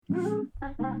So,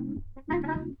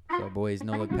 boys,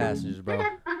 no look passengers, bro.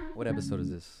 What episode is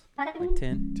this? Like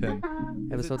 10? 10.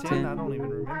 Episode 10? 10? I don't even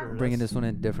remember. Bringing this one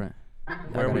in different.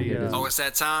 Where we hear this. Oh, it's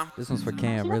that time? This one's for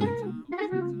Cam, really.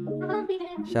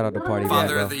 Shout out to Party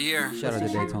Father Bro. of the Year. Shout out to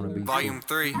Daytona Beach. Volume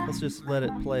 3. Let's just let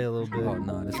it play a little bit. Oh,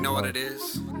 no, this You know what it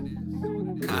is?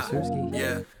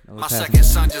 Yeah. No My passengers. second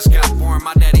son just got born.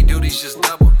 My daddy duties just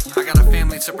doubled. I got a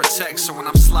family to protect, so when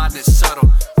I'm sliding, it's subtle.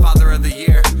 Father of the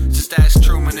Year. Just ask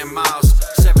Truman and Miles.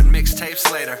 7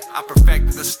 mixtapes later, I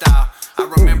perfected the style. I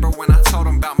remember when I told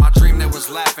them about my dream, they was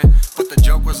laughing. But the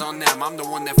joke was on them. I'm the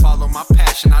one that followed my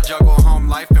passion. I juggle home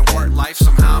life and work life.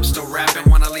 Somehow I'm still rapping.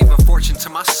 Wanna leave a fortune to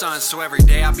my sons, so every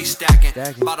day I be stacking.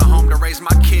 Bought a home to raise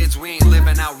my kids. We ain't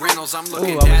living out rentals. I'm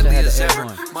looking deadly as ever.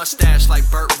 Mustache like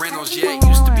Burt Reynolds. Yeah, it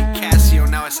used to be Casio,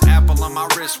 now it's Apple on my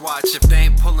wristwatch. If they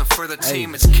ain't pulling for the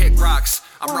team, it's Kick Rocks.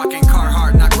 I'm rocking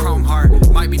Carhartt, not Chrome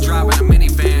Heart. Might be driving a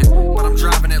minivan, but I'm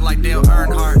driving it like Dale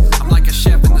Earnhardt. I'm like a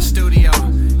chef in the studio,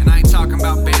 and I ain't talking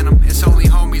about Bantam. It's only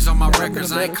homies on my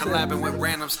records. I ain't collabing with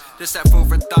randoms. This that food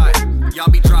for thought. Y'all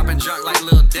be dropping junk like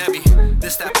Lil Debbie.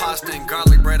 This that pasta and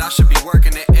garlic bread. I should be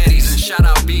working at Eddie's. And shout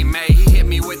out B May. He hit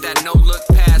me with that no look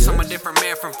pass. I'm a different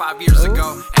man from 5 years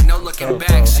ago, and no looking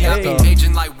back. See, I be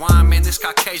aging like wine, man. This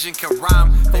Caucasian can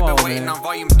rhyme. They've been waiting on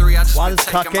volume 3. I just Why been this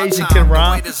taking Caucasian my can time. The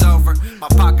rhyme? wait is over. My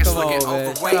pockets Come on, looking man.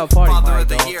 overweight. Shout out Party Father Mike, of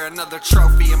the dog. Year, another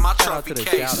trophy in my Shout out trophy to the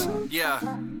case. shout out.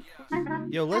 Yeah.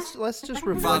 Yo, let's just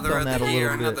reflect Father on of that the a Year,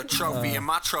 little another bit. trophy in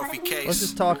my trophy case. Let's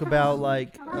just talk about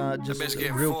like The bitch just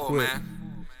getting real full, quick. man.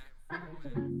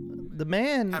 The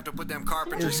man Have to put them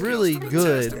carpentry is skills really to the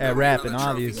good test and at build rapping, another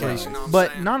trophy obviously. case, you know what I'm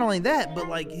But saying? not only that, but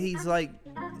like he's like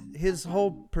his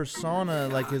whole persona,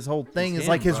 like his whole thing It's is him,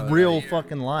 like his bro. real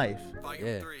fucking life. Volume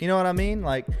Yeah. 3. You know what I mean?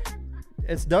 Like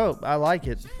it's dope. I like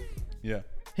it. Yeah.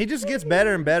 He just gets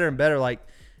better and better and better. Like,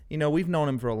 you know, we've known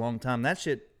him for a long time. That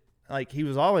shit, like, he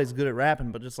was always good at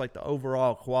rapping, but just like the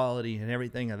overall quality and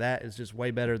everything of that is just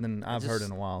way better than I've heard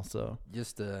in a while. So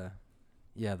Just the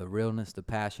realness, the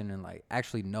passion, and like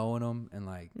actually knowing him and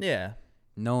like yeah,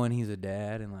 knowing he's a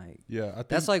dad and like Yeah. I think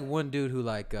that's like one dude who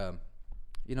like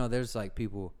you know, there's like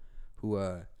people who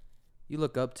you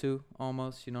look up to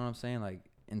almost, you know what I'm saying, like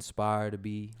inspired to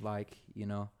be like, you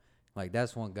know, like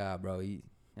that's one guy, bro.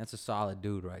 That's a solid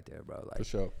dude right there, bro. Like for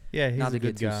sure. yeah, he's not a to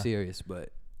good get guy. too serious, but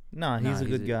No, he's a he's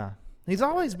good a- guy. He's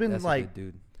always been that's a like,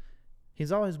 good dude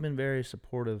he's always been very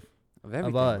supportive, of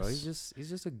everything, us. bro. He's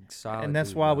just a solid and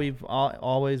that's dude, why bro. we've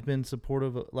always been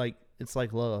supportive. Like it's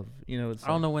like love, you know. It's I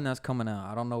don't like- know when that's coming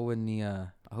out. I don't know when the I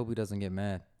hope he doesn't get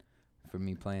mad for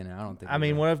me playing it. I don't think I he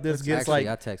meid will. what if this gets Actually,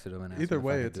 like? I texted him and asked Either him if I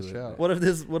way, could it's a do it, shout. but- What if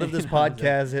this You know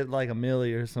podcast hit like a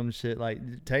milli or some shit? Like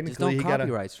Just technically, don't he got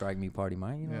copyright strike me, Party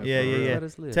Mike. You know, Yeah, Yeah, for real. yeah. Let us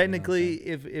live, you know what I'm Technically,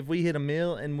 saying? if we hit a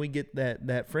mill and we get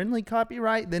that friendly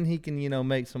copyright, then he can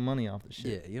make some money off the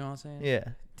shit. Yeah, you know what I'm saying? Yeah,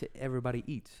 Everybody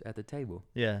eats at the table.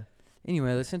 yeah.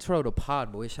 Anyway, let's intro to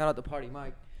Pod Boy. Shout out to Party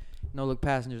Mike. No Look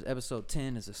Passengers, episode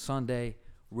 10 is a Sunday,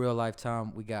 real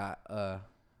lifetime. We got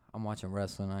I'm watching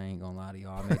wrestling. I ain't gonna lie to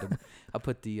y'all. I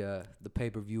put the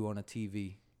pay-per-view on a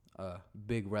TV,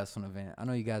 big wrestling event. I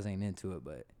know you guys ain't into it,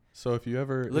 but So if you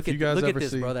ever, look if you guys at ever this,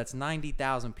 see, bro. That's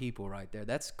 90,000 people right there.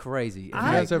 That's crazy. If you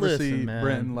guys ever listen, see man,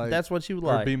 Brenton, like, that's what you or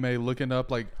like. B-May looking up,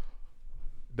 like,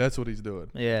 that's what he's doing.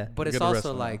 Yeah, But it's Get a also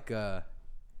wrestling like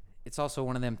it's also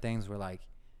one of them things where like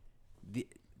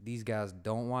these guys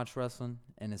don't watch wrestling,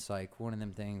 and it's like one of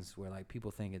them things where like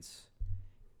people think it's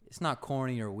not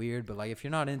corny or weird, but like if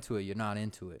you're not into it, you're not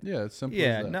into it. Yeah, it's simple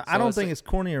yeah. as that. No, So I don't it's think like- it's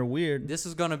corny or weird. This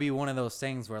is gonna be one of those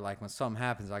things where like when something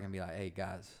happens, I can be like, hey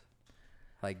guys,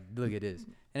 like look at this,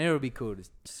 and it would be cool to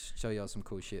show y'all some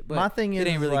cool shit. But My thing it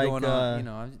is, ain't really like, going on. You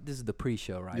know, this is the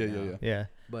pre-show right Yeah, now. yeah, yeah. Yeah.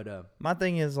 But My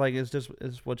thing is like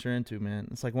it's what you're into, man.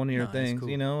 It's like one of your Nah, it's things, cool.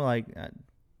 you know. Like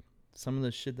some of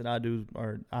the shit that I do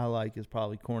or I like is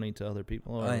probably corny to other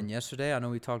people. Or, and yesterday, I know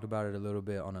we talked about it a little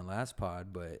bit on the last pod,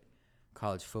 but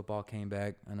college football came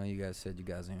back. I know you guys said you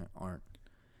guys aren't.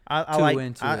 I too like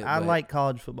into I, it, I but- like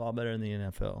college football better than the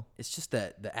NFL. It's just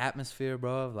that the atmosphere,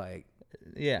 bro. Of like,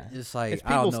 Yeah, just like It's I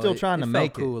don't people know, still it- trying it to felt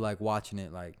make it. cool, like watching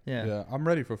it. Like, yeah. Yeah, I'm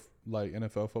ready for like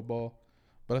NFL football,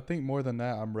 but I think more than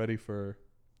that, I'm ready for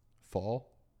fall.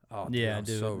 oh Yeah, I'm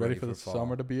dude. so Ready for the fall.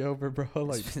 summer to be over, bro.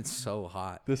 Like It's been so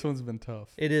hot. this one's been tough.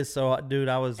 It is so, dude.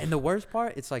 I was. And the worst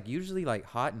part, it's like usually like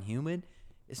hot and humid.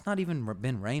 It's not even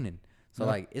been raining, so No.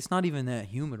 like it's not even that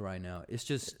humid right now. It's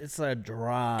just It's like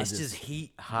dry. it's just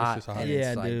heat, hot. just hot. and yeah,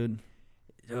 it's like, dude.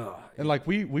 ugh. And like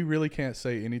we really can't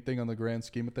say anything on the grand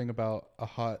scheme of thing about a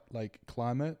hot like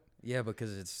climate. Yeah,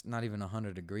 because it's not even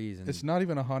 100 degrees, and It's not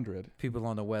even 100. people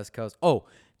on the West Coast. Oh,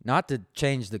 not to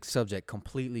change the subject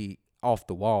completely off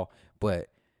the wall, but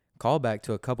callback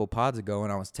to a couple pods ago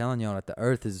when I was telling y'all that the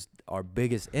Earth is our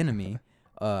biggest enemy.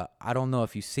 I don't know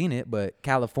if you've seen it, but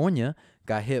California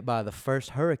got hit by the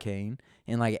first hurricane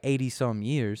in like 80-some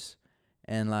years.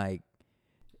 And like,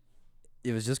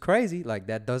 it was just crazy. Like,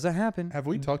 that doesn't happen. Have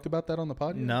we talked about that on the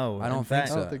podcast? No, I don't in think fact,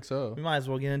 so. I don't think so. We might as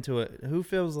well get into it. Who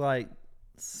feels like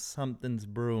something's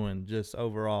brewing just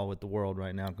overall with the world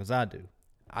right now? Because I do.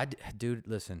 Dude,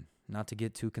 listen, not to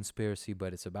get too conspiracy,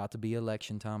 but it's about to be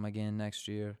election time again next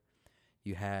year.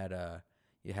 You had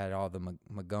all the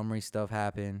Montgomery stuff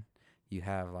happen. You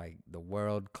have like the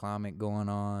world climate going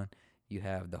on. You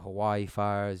have the Hawaii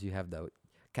fires. You have the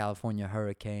California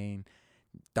hurricane.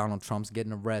 Donald Trump's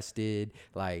getting arrested.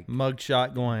 Like,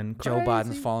 Mugshot going crazy. Joe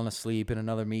Biden's falling asleep in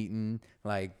another meeting.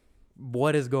 Like,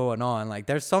 what is going on? Like,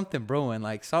 there's something brewing.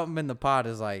 Like, something in the pot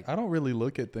is like. I don't really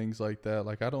look at things like that.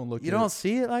 Like, I don't look. You don't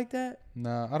see it like that?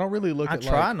 Nah, I don't really look I at.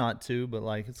 try like, not to, but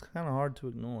like it's kind of hard to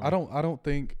ignore. I don't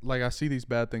think like I see these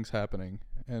bad things happening,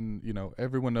 and you know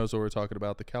everyone knows what we're talking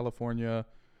about. The California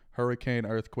hurricane,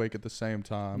 earthquake at the same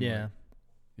time. Yeah. Like,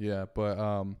 yeah, but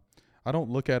I don't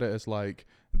look at it as like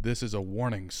this is a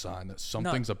warning sign that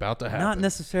something's about to happen. Not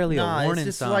necessarily a warning it's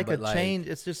just sign, like but a change.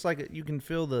 It's just like you can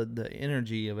feel the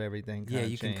energy of everything. Yeah,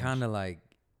 you can kind of like.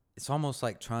 It's almost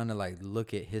like trying to like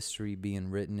look at history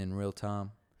being written in real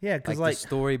time. Yeah, because like the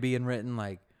story being written.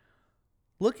 Like,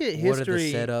 look at history. what are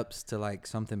the setups to like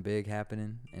something big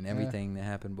happening and everything that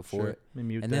happened before it, and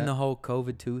then the whole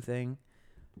COVID-2 thing.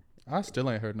 I still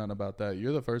ain't heard nothing about that.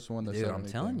 You're the first one that Dude, said I'm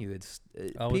anything. telling you, it's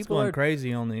it's going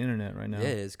crazy on the internet right now. Yeah,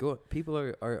 it's good. People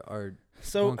are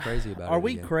so going crazy about it. Are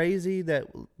we again. crazy that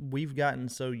we've gotten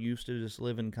so used to just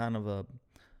living kind of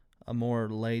a more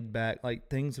laid back? Like,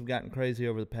 things have gotten crazy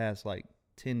over the past like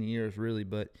 10 years, really,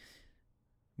 but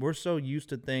we're so used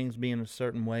to things being a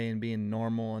certain way and being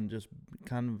normal and just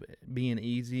kind of being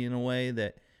easy in a way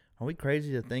that. Are we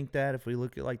crazy to think that if we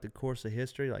look at like the course of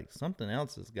history, like something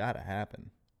else has got to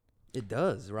happen? It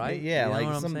does, right? Yeah, you know like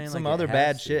what I'm saying? some Like, other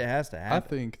bad shit has to happen. I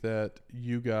think that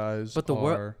you guys But the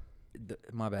are.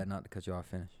 My bad, not to cut you off.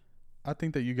 Finish. I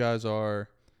think that you guys are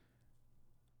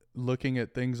looking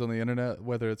at things on the internet,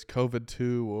 whether it's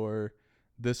COVID-2 or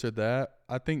this or that.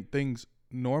 I think things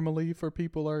normally for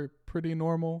people are pretty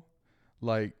normal.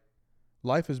 Like,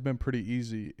 life has been pretty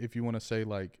easy, if you want to say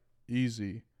like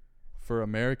easy, for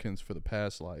Americans for the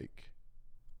past like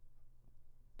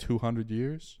 200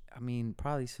 years. I mean,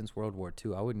 probably since World War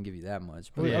II. I wouldn't give you that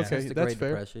much. But Well, yeah. yeah, Okay, since the that's Great fair.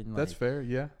 Depression, That's like, fair,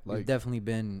 yeah. we've Like, definitely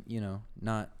been, not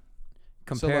so, like,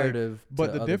 comparative. but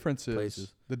to the other difference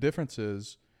places.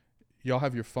 is y'all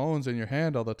have your phones in your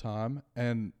hand all the time,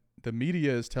 and the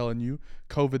media is telling you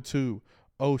COVID-2.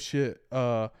 Oh shit,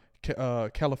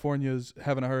 California's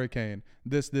having a hurricane.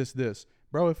 This.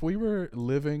 Bro, if we were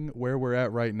living where we're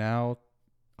at right now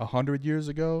 100 years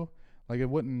ago, like, it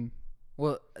wouldn't.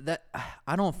 Well, that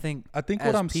I don't think. I think as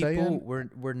what I'm people,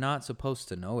 saying. we're not supposed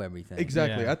to know everything.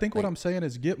 Exactly. Yeah. I think what Like- I'm saying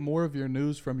is get more of your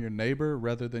news from your neighbor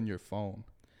rather than your phone.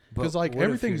 But Because like what if your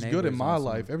everything's good in neighbor's my on some-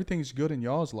 life, everything's good in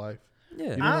y'all's life.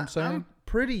 Yeah. You know what I'm saying? I'm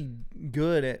pretty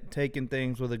good at taking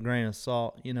things with a grain of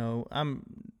salt. I'm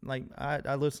like,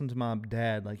 I listen to my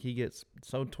dad. Like, he gets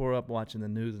so tore up watching the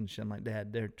news and shit. I'm like,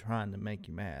 Dad, they're trying to make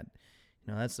you mad.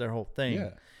 That's their whole thing.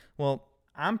 Yeah. Well,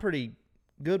 I'm pretty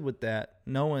good with that,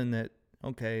 knowing that,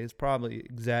 okay, it's probably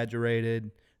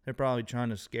exaggerated. They're probably trying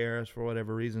to scare us for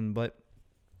whatever reason. But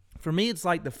for me, it's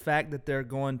like the fact that they're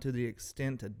going to the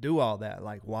extent to do all that.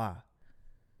 Like, why?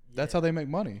 That's how they make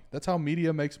money. That's how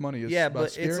media makes money. It's Yeah, by but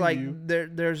it's scaring like you.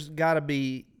 there's got to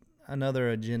be another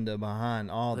agenda behind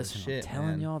all Listen, this shit. I'm telling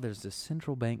man. y'all, there's this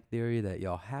central bank theory that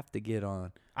y'all have to get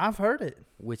on, I've heard it.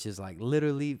 which is like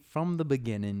literally from the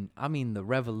beginning. I mean, the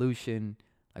revolution.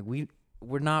 Like,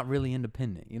 we're not really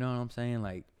independent. You know what I'm saying?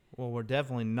 Like, Well, we're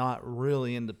definitely not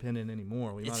really independent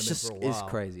anymore. We might it's have just been for a while. it's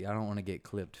crazy. I don't want to get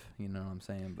clipped. You know what I'm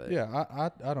saying? But Yeah,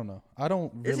 I don't know. I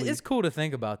don't really. it's cool to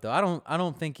think about though. I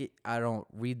don't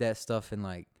read that stuff and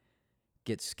like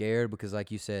get scared because, like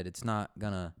you said, it's not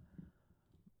gonna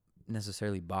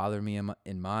necessarily bother me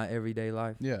in my everyday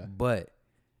life. Yeah. But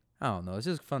I don't know. It's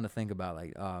just fun to think about.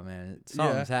 Like, oh man,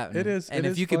 something's yeah, happening. It is. And it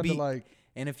if is you fun could be to like.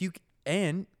 and if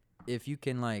you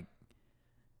can like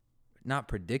not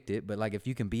predict it, but like if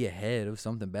you can be ahead of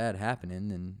something bad happening,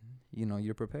 then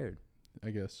you're prepared.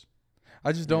 I guess.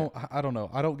 I just don't. I don't know.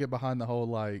 I don't get behind the whole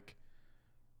like.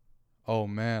 Oh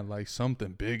man, like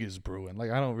something big is brewing.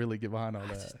 Like I don't really get behind all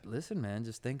that. Listen, man,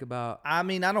 just think about. I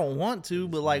mean, I don't want to,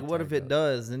 but like, what if tag it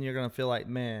does? Then you're gonna feel like,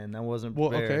 man, I wasn't Well,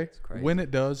 prepared. okay. It's crazy. When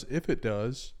it does, if it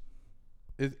does,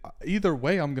 either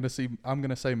way, I'm gonna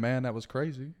say, man, that was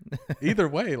crazy. Either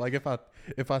way, like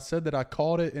if I said that I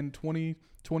caught it in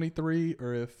 2023,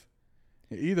 or if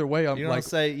Either way, I'm You're like, gonna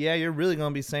say, yeah, you're really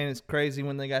gonna be saying it's crazy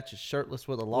when they got you shirtless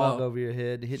with a log over your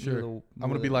head, hitting sure. you. I'm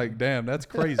gonna be like, damn, that's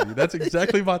crazy. That's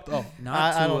exactly my thought.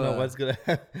 I don't know what's gonna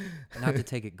happen. Not to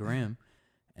take it grim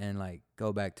and like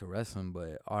go back to wrestling,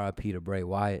 but R.I.P. to Bray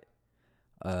Wyatt.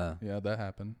 Yeah, that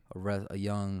happened. A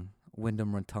young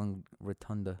Wyndham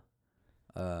Rotunda.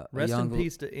 Rest in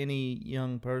peace to any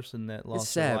young person that lost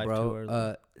It's sad, their life too bro.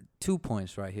 early. 2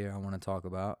 points right here I want to talk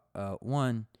about.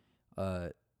 One,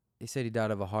 he said he died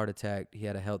of a heart attack. He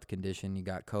had a health condition. He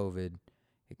got COVID.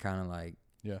 It kind of like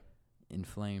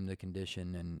inflamed the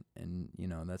condition, and you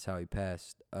know that's how he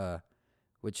passed.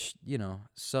 Which you know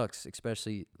sucks,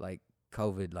 especially like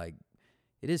COVID. Like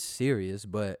it is serious,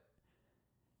 but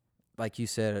like you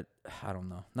said, I don't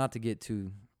know. Not to get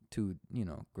too you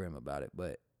know grim about it,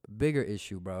 but bigger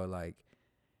issue, bro. Like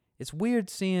it's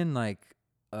weird seeing like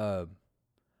a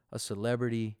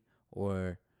celebrity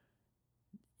or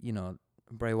you know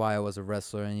Bray Wyatt was a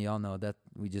wrestler, and y'all know that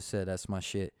we just said that's my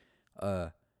shit.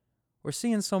 We're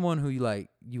seeing someone who you like.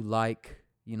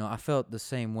 You know, I felt the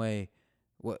same way.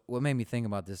 What made me think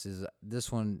about this is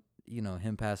this one. You know,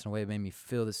 him passing away made me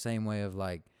feel the same way of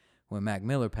like when Mac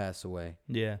Miller passed away.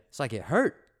 Yeah, it's like it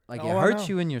hurt. Like it I hurts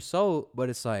know. you in your soul, but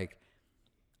it's like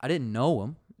I didn't know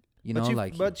him. You know,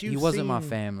 like he wasn't my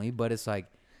family, but it's like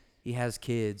he has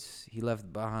kids. He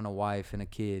left behind a wife and a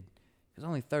kid. He was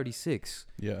only 36.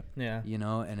 Yeah. You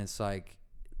know, and it's like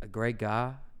a great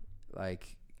guy,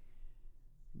 like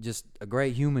just a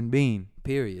great human being,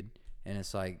 period. And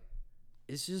it's like,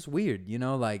 it's just weird, you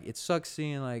know, like it sucks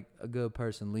seeing like a good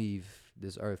person leave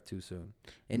this earth too soon.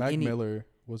 And Mac Miller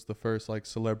was the first like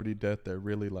celebrity death that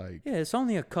really like. Yeah, it's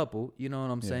only a couple, you know what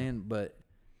I'm saying? But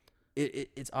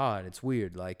it's odd. It's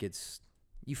weird. Like it's,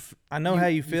 I know how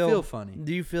you feel. You feel funny.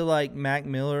 Do you feel like Mac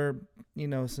Miller, you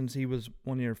know, since he was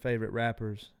one of your favorite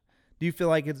rappers, do you feel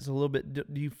like it's a little bit,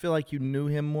 do you feel like you knew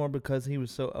him more because he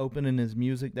was so open in his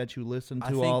music that you listened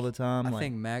to all the time? I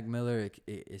think Mac Miller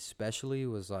especially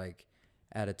was like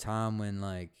at a time when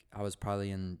like I was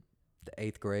probably in the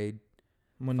 8th grade,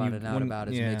 finding out about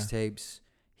his mixtapes.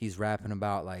 He's rapping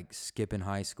about like skipping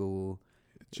high school.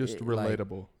 Just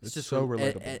relatable. Like, it's just so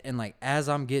relatable. And like as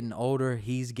I'm getting older,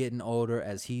 he's getting older.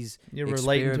 As he's You're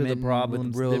relating to the problems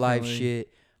with real life differently.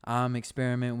 shit, I'm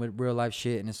experimenting with real life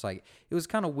shit, and it's like it was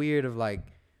kind of weird. Of like,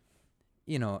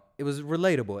 you know, it was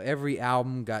relatable. Every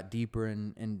album got deeper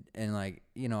and like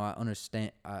you know I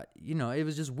understand. You know, it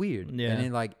was just weird. Yeah.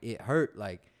 And it hurt.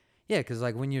 Like yeah, because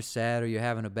like when you're sad or you're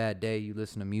having a bad day, you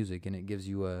listen to music and it gives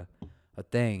you a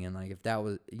thing. And like if that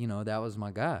was that was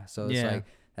my guy. So it's like.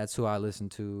 That's who I listen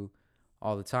to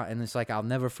all the time. And it's like, I'll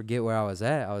never forget where I was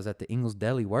at. I was at the Ingles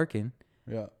Deli working.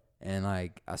 Yeah. And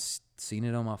like, I seen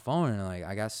it on my phone and like,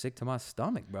 I got sick to my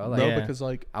stomach, bro. Like, No, because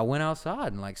like. I went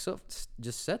outside and like,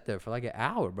 just sat there for like an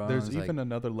hour, bro. There's even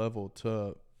another level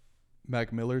to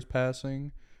Mac Miller's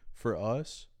passing for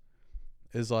us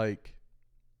is like,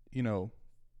 you know,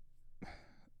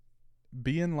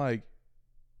 being like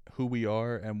who we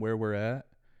are and where we're at.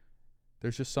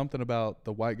 There's just something about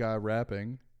the white guy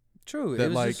rapping. True. That it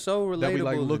was like just so relatable. that we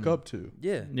like look up to.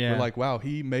 Yeah. Yeah. We're like, wow,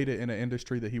 he made it in an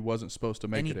industry that he wasn't supposed to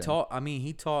make and it in.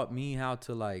 he taught me how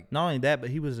to like. Not only that,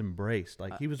 but he was embraced.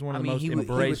 Like he was one of the most he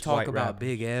embraced would talk white about rappers.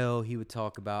 Big L. He would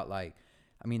talk about like,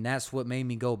 I mean, that's what made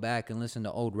me go back and listen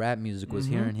to old rap music was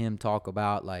hearing him talk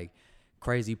about like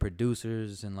crazy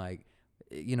producers and like,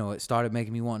 you know, it started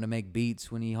making me want to make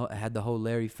beats when he had the whole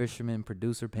Larry Fisherman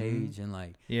producer page and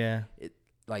like, Yeah.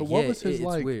 like But what yeah, was his it's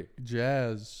like weird.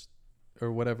 jazz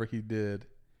or whatever he did?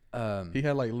 He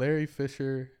had like Larry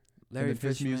Fisher, Larry and then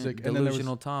his Fisherman, music, and then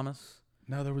Delusional Thomas.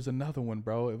 No, there was another one,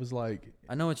 bro. It was like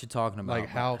I know what you're talking about. like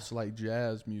house, like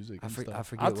jazz music. I and stuff.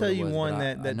 forget. I'll what tell it you was, one but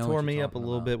I that know tore what me you're up a talking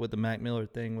little about. bit with the Mac Miller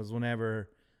thing was whenever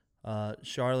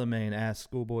Charlemagne asked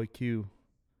Schoolboy Q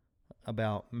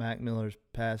about Mac Miller's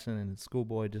passing, and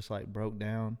Schoolboy just like broke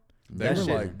down.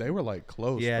 They were like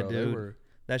close. Yeah, bro. dude. They were,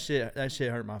 That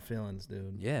shit hurt my feelings,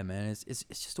 dude. Yeah, man. It's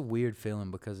just a weird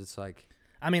feeling because it's like.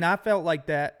 I mean, I felt like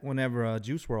that whenever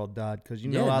Juice WRLD died because,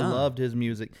 I loved his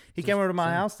music. He came over to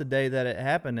my house the day that it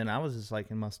happened, and I was just, like,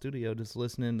 in my studio just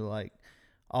listening to, like,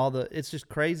 it's just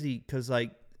crazy because, like,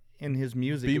 in his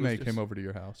music. B-May came over to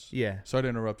your house. Yeah. Sorry to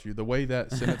interrupt you. The way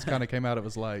that sentence kind of came out, it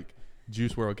was like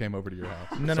Juice WRLD came over to your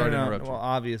house. No. Sorry to interrupt you. Well,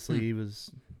 obviously, he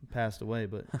was passed away,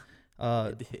 but.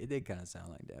 It did kind of sound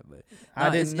like that, but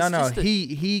I didn't.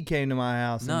 He came to my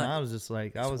house, and I was just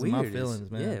like, I was in my weird.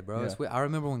 feelings, man. Yeah, bro. It's weird. I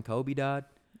remember when Kobe died.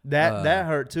 That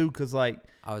hurt too, cause like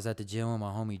I was at the gym with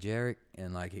my homie Jarek,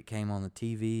 and like it came on the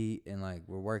TV, and like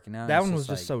we're working out. That one was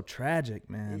just so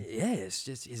tragic, man. Yeah, it's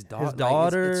just his daughter. His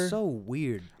daughter. It's so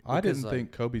weird. I didn't like,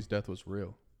 think Kobe's death was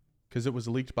real. because it was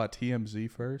leaked by TMZ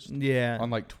first Yeah. on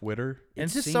like Twitter. And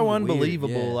it's It just seemed so weird,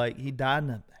 unbelievable. yeah. Like, he died in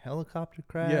a helicopter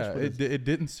crash. Yeah, with his- it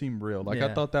didn't seem real. Like I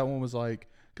Yeah. thought that one was like,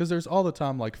 because there's all the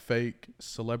time like fake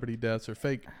celebrity deaths or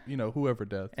fake, whoever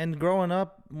death. And growing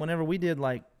up, whenever we did,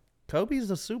 like,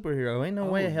 Kobe's a superhero. Ain't no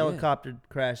way Oh, a yeah. helicopter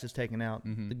crash is taking out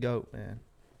Mhm. the GOAT, man.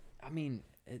 I mean,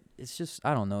 it's just,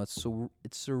 I don't know. It's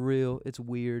surreal. It's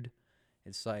weird.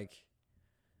 It's like,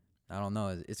 I don't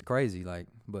know. It's crazy. Like,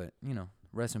 but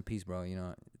rest in peace, bro.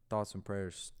 Thoughts and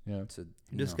prayers Yeah. to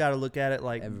You just got to look at it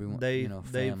like everyone, they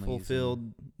families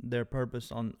fulfilled their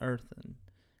purpose on Earth, and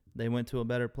they went to a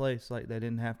better place. Like, they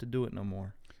didn't have to do it no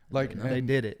more. Like, They and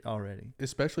did it already.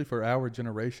 especially for our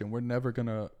generation, we're never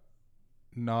gonna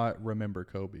not remember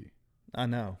Kobe. I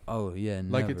know. Oh yeah,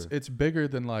 Like never. it's bigger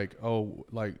than like, oh,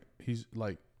 like he's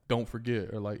like, don't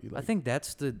forget, or like I think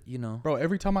that's the bro,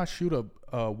 every time I shoot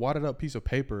a wadded up piece of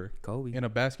paper Kobe, in a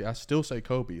basket, I still say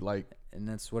Kobe. Like, and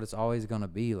that's what it's always gonna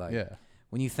be. Like, yeah,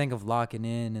 when you think of locking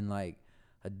in and like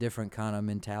a different kind of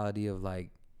mentality of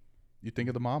like, you think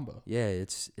of the Mamba. yeah,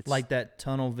 it's Like that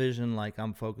tunnel vision. Like,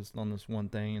 I'm focused on this one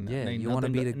thing, and Yeah, ain't you wanna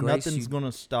nothing be the Grace, Nothing's you-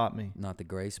 gonna stop me. not the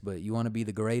grace, but you want to be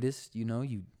the greatest.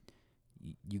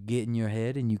 You get in your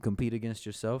head and you compete against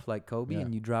yourself like Kobe, Yeah.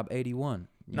 and you drop 81.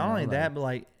 Not only that, but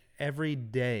like every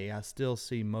day, I still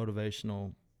see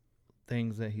motivational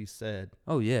things that he said.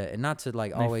 Oh yeah, and not to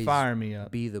like They always fire me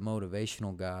up. be the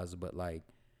motivational guys, but like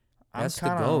I'm that's the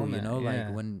kinda goal, on that, yeah.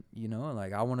 like when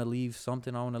like I want to leave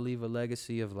something, I want to leave a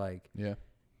legacy of like, Yeah,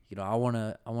 I want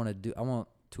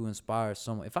to inspire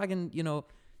someone. If I can,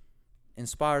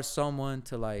 inspire someone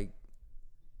to like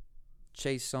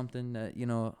chase something that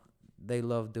they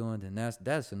love doing, then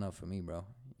that's enough for me, bro.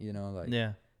 Like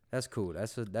Yeah. that's cool.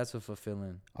 That's a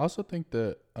fulfilling. I also think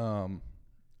that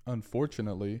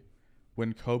unfortunately,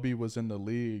 when Kobe was in the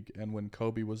league and when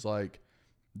Kobe was like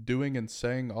doing and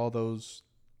saying all those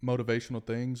motivational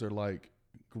things, or like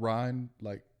grind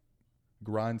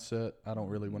set. I don't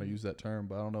really want to use that term,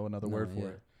 but I don't know another No, word for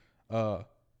yeah. it.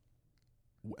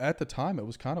 At the time, it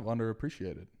was kind of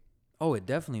underappreciated. Oh, it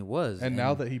definitely was. And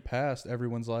now that he passed,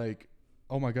 everyone's like,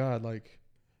 "Oh my God!" Like,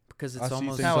 because I it's see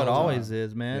almost things How all it the always time.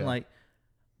 is, man. Yeah. Like,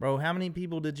 bro, how many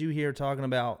people did you hear talking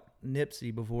about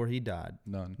Nipsey before he died?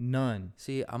 none. None.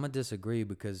 See, I'm gonna disagree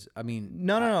because I mean,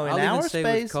 No. I'll In even our say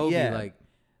space, with Kobe, yeah. like,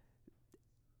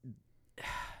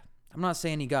 I'm not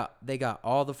saying they got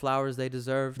all the flowers they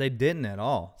deserved. They didn't at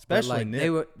all. but, Especially like,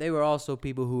 Nip. they were also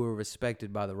people who were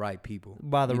respected by the right people.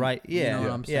 By the You- right, you yeah, know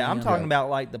what I'm yeah. I'm saying? talking Like, about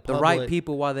like the the public, right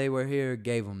people while they were here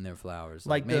gave them their flowers.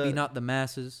 Like, Like maybe the- not the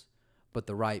masses, but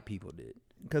the right people did.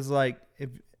 because like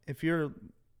if you're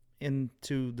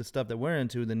into the stuff that we're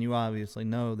into, then you obviously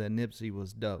know that Nipsey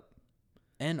was dope,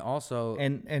 And also,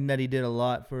 and that he did a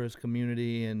lot for his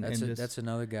community, and just that's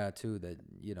another guy too that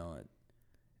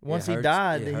once he hurts,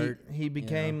 died, it hurt, he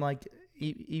became like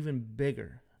even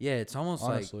bigger, yeah, it's almost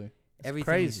like Honestly, everything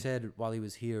crazy. he said while he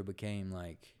was here became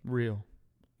like real.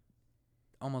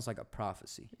 almost like a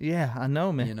prophecy. Yeah, I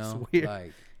know, man. You know, it's weird.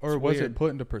 like or It's was weird. it put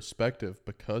into perspective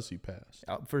because he passed?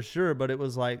 For sure, but it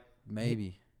was like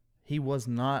maybe. he was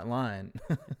not lying.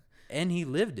 And he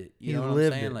lived it. You He know what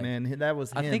lived I'm saying? it, Like, man. That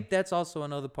was him. I think that's also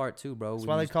another part too, bro. That's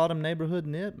when why you, they called him Neighborhood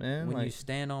Nip, man. when Like, you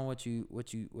stand on what you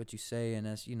say, and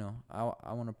that's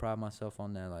I want to pride myself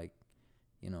on that. Like,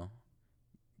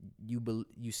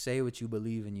 you say what you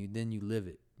believe, and then you live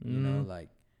it. You know, Mhm. like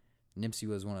Nipsey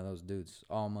was one of those dudes.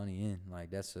 All money in. Like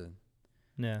that's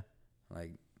yeah.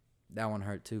 like that one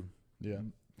hurt too. Yeah.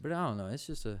 But I don't know. It's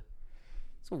just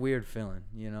it's a weird feeling.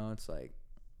 It's like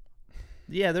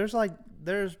Yeah, there's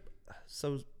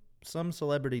some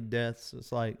celebrity deaths.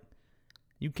 It's like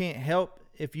you can't help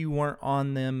if you weren't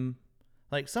on them.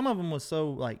 Like some of them was so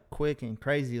like quick and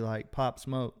crazy, like Pop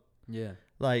Smoke. yeah.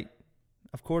 Like,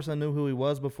 of course I knew who he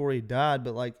was before he died,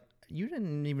 but like you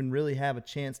didn't even really have a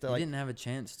chance to You like didn't have a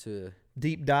chance to.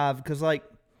 deep dive, because like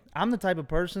I'm the type of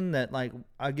person that like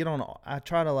I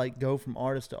try to like go from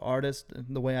artist to artist,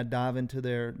 the way I dive into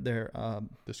their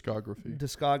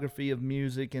discography of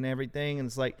music and everything. And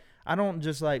it's like I don't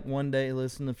just like one day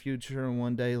listen to Future and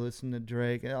one day listen to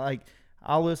Drake. Like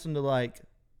I'll listen to like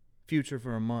Future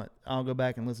for a month, I'll go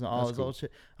back and listen to all That's his cool. old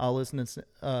shit. I'll listen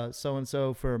to so and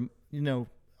so for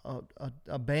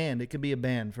a band. It could be a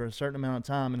band for a certain amount of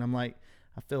time, and I'm like,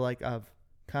 I feel like I've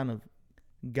kind of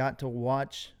got to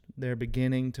watch their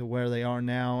beginning to where they are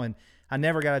now. And I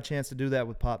never got a chance to do that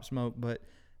with Pop Smoke, but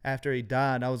after he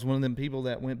died, I was one of them people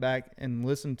that went back and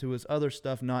listened to his other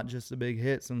stuff, not just the big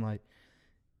hits. And like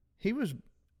he was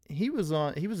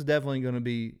definitely going to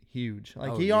be huge.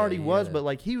 Like Oh, he yeah, already was, yeah. but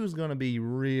like he was going to be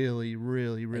really,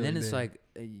 really, really And then it's big. like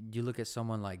you look at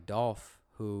someone like Dolph,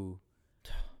 who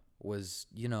was,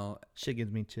 you know, Shit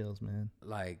gives me chills, man.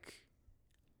 like,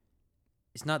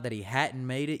 it's not that he hadn't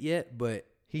made it yet, but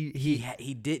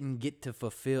he didn't get to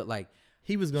fulfill, like,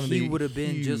 he was going to be he would have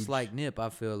been just huge. like Nip. I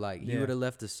feel like he Yeah. would have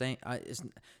left the same. It's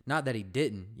not that he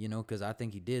didn't, you know, because I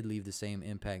think he did leave the same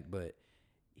impact, but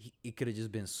it could have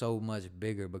just been so much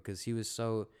bigger because he was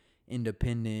so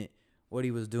independent. What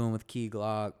he was doing with Key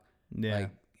Glock,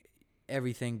 like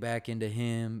everything back into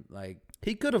him, like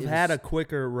he could have had a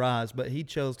quicker rise, but he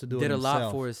chose to do it did a himself.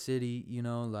 lot for his city, you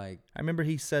know, like. I remember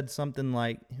he said something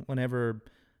like whenever.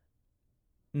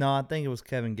 No, I think it was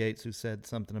Kevin Gates who said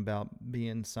something about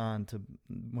being signed to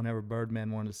whenever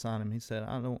Birdman wanted to sign him. He said,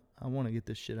 I want to get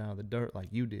this shit out of the dirt like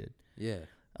you did. Yeah.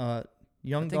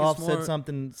 Young I think Dolph it's said more-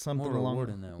 something more along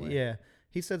rewarding that way. Yeah.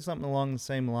 He said something along the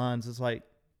same lines. It's like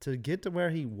to get to where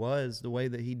he was, the way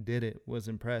that he did it was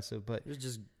impressive, but It was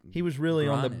just he was really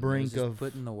on the grinding. He was brink just of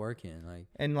putting the work in, like.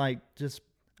 and like just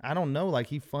I don't know, like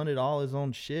he funded all his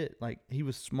own shit. Like he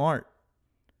was smart.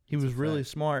 He That's was a really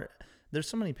fact. smart. There's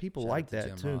so many people Shout like out to that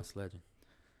Jim too. Ross, legend.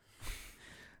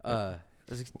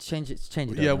 Let's change it.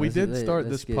 Change it. Yeah, up. we Let's- did let's start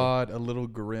this get- pod a little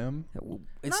grim,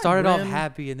 It Not started off grim,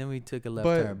 happy and then we took a left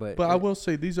turn, but but I will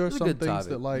say these are it's a some good things topic,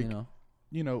 that, like,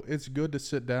 you know. it's good to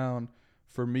sit down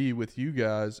for me with you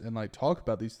guys and like talk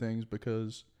about these things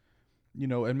because,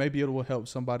 and maybe it will help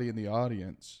somebody in the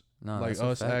audience, No, like that's a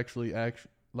us fact. actually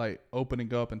like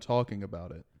opening up and talking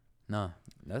about it. No,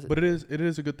 that's But it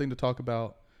is a good thing to talk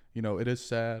about. It is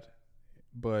sad,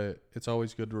 but it's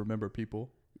always good to remember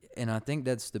people. and I think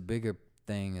that's the bigger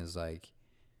thing is like,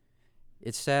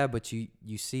 it's sad, but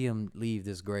you see them leave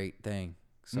this great thing,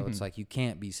 so it's Mhm. like you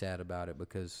can't be sad about it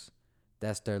because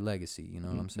that's their legacy. You know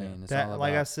what I'm saying? It's That, all about,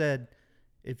 like I said,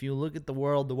 if you look at the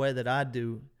world the way that I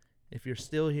do, if you're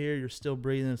still here, you're still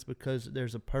breathing, it's because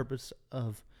there's a purpose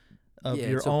of Yeah,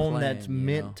 your it's a own that's plan, you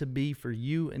meant know? to be for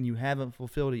you, and you haven't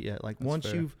fulfilled it yet. Like That's once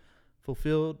fair. you've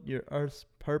fulfilled your Earth's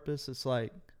purpose, it's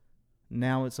like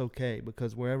now it's okay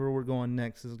because wherever we're going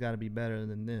next has got to be better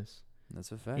than this. that's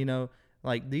a fact. You know,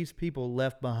 like these people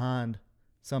left behind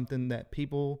something that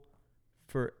people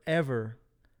forever.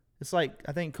 It's like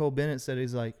I think Cole Bennett said,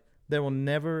 he's like, there will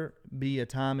never be a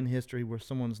time in history where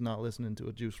someone's not listening to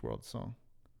a Juice WRLD song.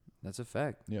 That's a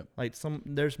fact. Like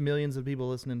there's millions of people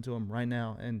listening to him right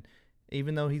now, and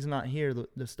even though he's not here,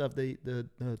 the stuff the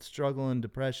struggle and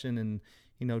depression and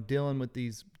dealing with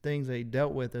these things that he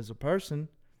dealt with as a person,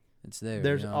 It's there.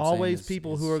 there's you know what I'm saying? always It's-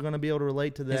 people who it's- are going to be able to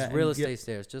relate to that. His and real get- estate's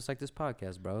there. It's just like this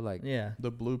podcast, bro. Like Yeah.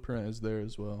 The blueprint is there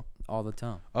as well. all the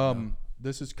time.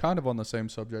 This is kind of on the same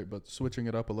subject, but switching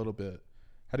it up a little bit.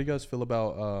 How do you guys feel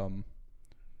about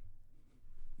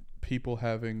people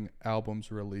having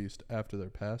albums released after their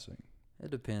passing? It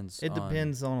depends. It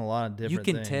depends on a lot of different You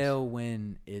can things. tell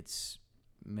when it's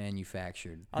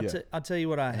manufactured. I'll tell you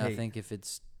what I And hate. I think if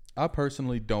it's I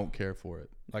personally don't care for it.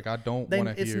 Like, I don't want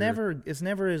to hear. It's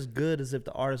never as good as if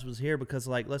the artist was here because,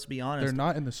 like, let's be honest, They're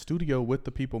not in the studio with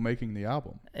the people making the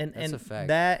album. and That's a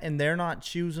fact. and they're not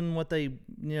choosing what they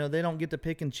they don't get to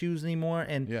pick and choose anymore,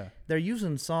 and Yeah. they're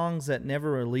using songs that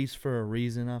never released for a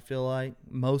reason. I feel like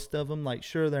most of them, like,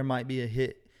 sure, there might be a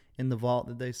hit in the vault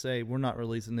that they say we're not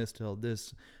releasing this till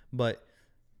this, but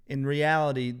in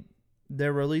reality,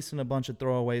 they're releasing a bunch of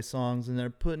throwaway songs and they're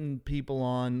putting people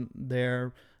on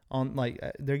there.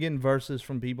 They're getting verses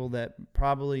from people that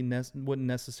probably wouldn't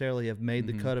necessarily have made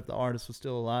the cut if the artist was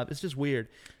still alive. It's just weird.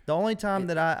 The only time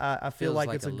that I feel feels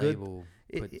like it's a good. label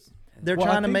They're Well,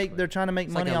 I trying to think- make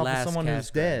It's like money a off of last someone cash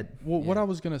who's grab. dead. Well, what Yeah. I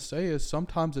was going to say is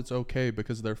sometimes it's okay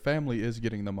because their family is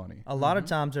getting the money. A lot of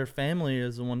times their family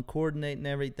is the one coordinating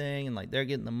everything, and like they're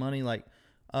getting the money. Like,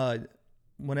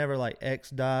 whenever like X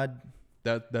died,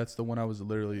 That's the one I was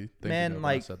literally thinking man, of when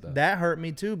like I said that. that hurt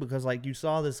me too because like you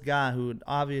saw this guy who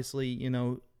obviously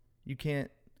you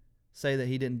can't say that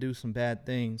he didn't do some bad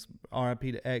things.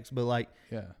 R.I.P. to X, but like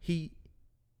Yeah.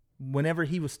 whenever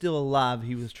he was still alive,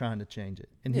 he was trying to change it,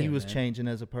 and he Yeah, was man. changing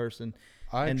as a person.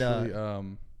 I And,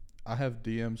 actually, I have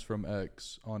DMs from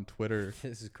X on Twitter.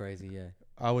 This is crazy. Yeah,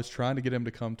 I was trying to get him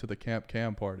to come to the Camp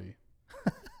Cam party.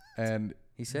 And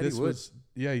he said this he would.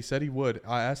 yeah, he said he would.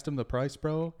 I asked him the price,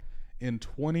 bro. In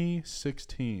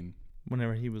 2016,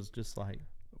 Whenever he was just like,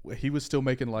 he was still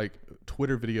making like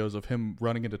Twitter videos of him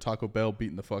running into Taco Bell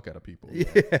beating the fuck out of people.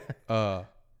 yeah,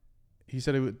 He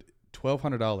said it would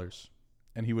 $1,200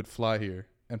 and he would fly here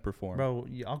and perform. bro,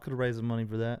 y'all could have raised the money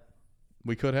for that.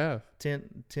 We could have.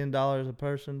 $10 a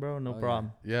person, bro, no Oh, yeah.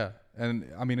 problem. Yeah.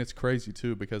 And I mean, it's crazy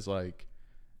too because like,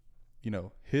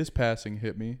 his passing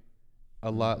hit me a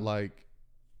lot like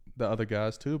the other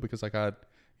guys too because like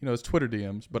it's Twitter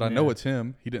DMs, but I know Yeah. it's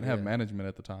him. He didn't have Yeah. management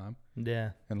at the time.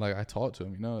 Yeah, And like I talked to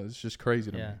him, it's just crazy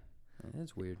to yeah. me.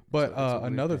 It's weird. But It's a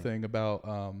weird another thing about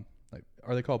like,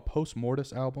 are they called post-mortem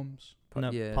albums?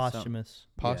 No, yeah, posthumous.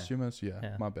 Posthumous? Yeah,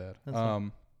 Yeah. my bad. That's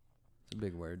fine. It's a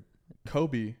big word.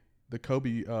 The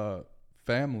Kobe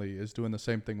family is doing the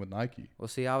same thing with Nike. Well,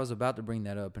 see, I was about to bring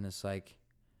that up, and it's like,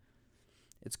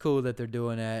 it's cool that they're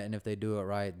doing that, and if they do it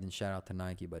right, then shout out to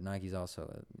Nike. But Nike's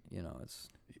also, it's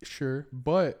Sure,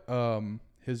 but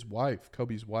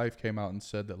Kobe's wife came out and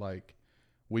said that, like,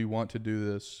 we want to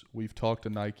do this. We've talked to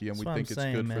Nike, and That's we what think I'm it's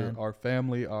saying, good man. for our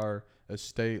family, our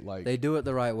estate. Like, they do it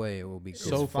the right way, it will be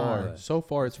cool. so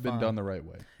far, it's been fine. done the right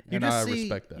way, You and just I see,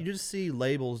 respect that. You just see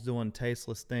labels doing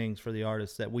tasteless things for the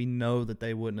artists that we know that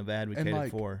they wouldn't have advocated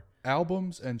like, for.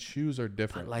 Albums and shoes are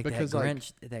different. Like because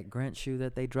that Grinch shoe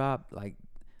that they dropped, like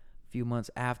a few months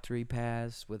after he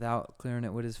passed, without clearing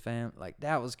it with his fam. Like,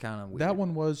 that was kind of weird. that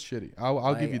one was shitty.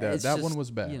 I'll give you that. It's That just, one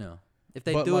was bad. If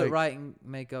they But, do it like, right and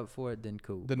make up for it, then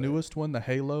cool. The but newest one, the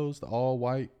Halos, the all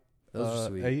white, those are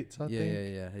sweet. 8s, I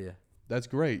think. Yeah. That's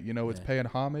great. It's Yeah. paying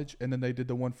homage. And then they did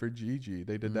the one for Gigi.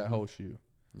 They did that whole shoe.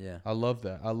 Yeah. I love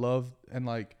that. And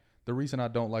like, the reason I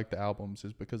don't like the albums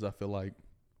is because I feel like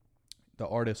the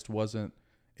artist wasn't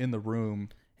in the room.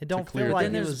 It don't clear feel like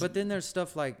then it there's, was. but then there's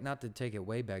stuff like, not to take it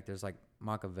way back, there's like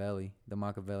Machiavelli, the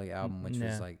Machiavelli album, which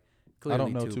was like clearly I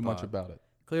don't know Tupac, too much about it.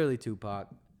 Clearly Tupac,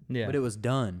 yeah. but it was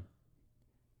done,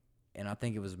 and I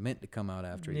think it was meant to come out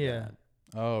after he died.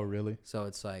 Oh, really? So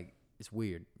it's like, it's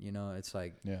weird, It's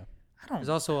like, Yeah. I don't. there's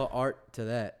also an art to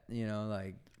that,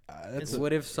 like, That's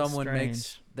what if someone makes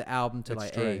strange. the album to It's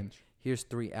like, strange. hey, here's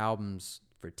 3 albums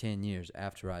for 10 years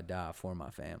after I die for my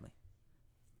family.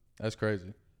 That's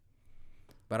crazy.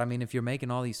 But I mean, if you're making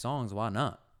all these songs, why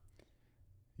not?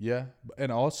 Yeah.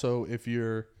 And also,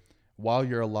 while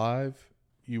you're alive,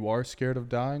 you are scared of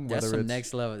dying. That's Whether some it's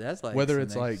next level. That's like whether some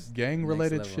it's next- like gang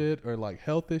related level. shit or like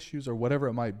health issues or whatever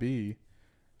it might be,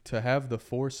 to have the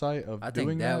foresight of I doing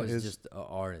think that that was is just an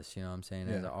artist, you know what I'm saying? As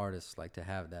Yeah. an artist, like, to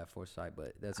have that foresight,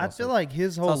 but that's I also, feel like his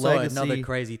it's whole also legacy. another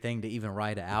crazy thing to even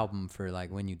write an album for, like,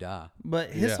 when you die.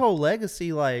 But his Yeah. whole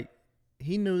legacy, like,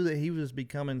 he knew that he was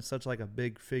becoming such like a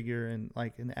big figure and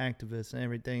like an activist and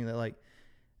everything, that like,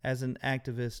 as an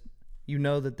activist,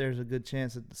 that there's a good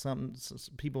chance that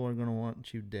people are going to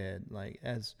want you dead. Like,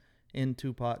 as in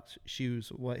Tupac's shoes,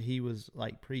 what he was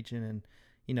like preaching, and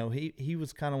he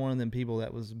was kind of one of them people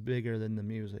that was bigger than the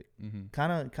music.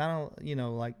 Kind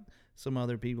of like some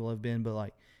other people have been, but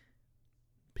like,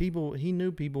 he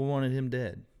knew people wanted him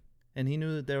dead, and he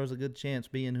knew that there was a good chance,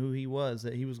 being who he was,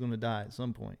 that he was going to die at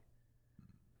some point.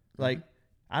 Like,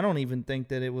 I don't even think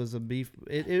that it was a beef.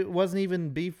 It wasn't even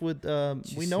beef with. We know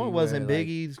see it wasn't where, like,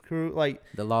 Biggie's crew. Like,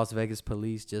 The Las Vegas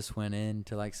police just went in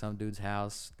to, like, some dude's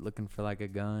house looking for, like, a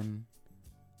gun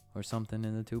or something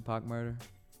in the Tupac murder.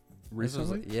 This was,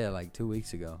 recently. yeah, like 2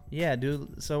 weeks ago. yeah,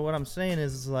 dude. So what I'm saying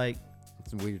is like,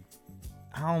 It's weird.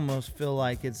 I almost feel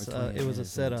like We're it 28 was a minutes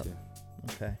setup. into,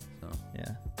 Okay. So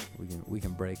Yeah. we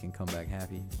can break and come back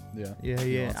happy. Yeah.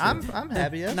 Yeah. know, I'm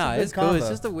happy. That's Nah, a good it's cool. It's combo.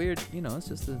 just a weird, it's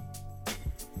just a.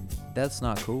 That's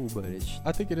not cool, but it's.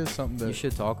 I think it is something that You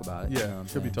should talk about it. Yeah, you know what I'm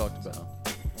should be saying? talked about.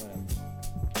 So,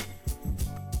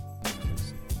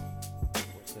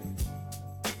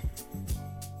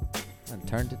 I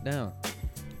turned it down.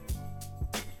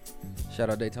 Shout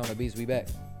out Daytona Beats, we back.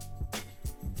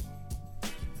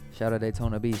 Shout out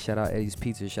Daytona Beats, shout out Eddie's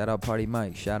Pizza, shout out Party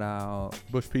Mike, shout out.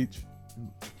 Bush Peach.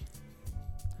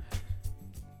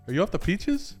 Are you off the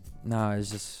peaches? Nah, it's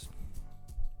just.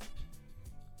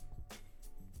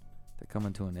 They're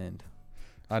coming to an end.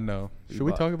 I know. We Should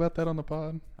we bought- talk about that on the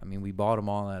pod? I mean, we bought them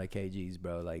all out of KG's,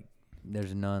 bro. Like,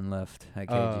 there's none left at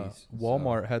KG's.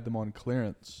 Walmart had them on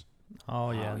clearance.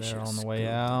 Oh yeah, we they're should've on the way scooped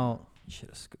 'em. out. Should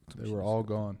have scooped 'em, They were should've all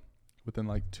scooped 'em. gone within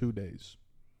like 2 days.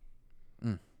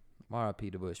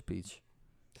 R.I.P. to Bush Peach.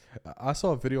 I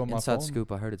saw a video on my Inside phone. scoop,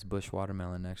 I heard it's Bush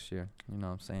Watermelon next year. You know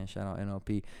what I'm saying? Shout out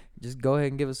NLP. Just go ahead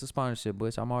and give us a sponsorship,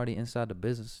 Bush. I'm already inside the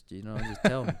business. Just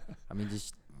tell me. I mean,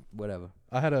 just whatever.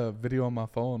 I had a video on my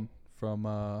phone from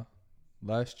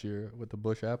last year with the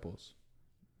Bush apples.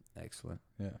 Excellent.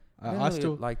 Yeah, I I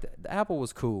still like the apple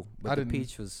was cool, but I the didn't-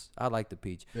 peach was. I like the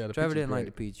peach. yeah. The Trevor peach is didn't like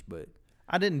the great. peach, but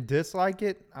I didn't dislike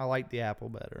it. I liked the apple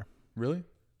better. Really?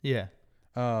 Yeah.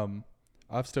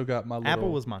 I've still got my little.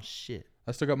 Apple was my shit.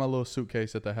 I still got my little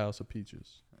suitcase at the house of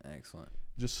peaches. excellent.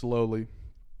 Just slowly.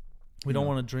 We You don't know.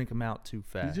 want to drink them out too You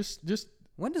fast. just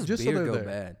When does Just so beer they're go there.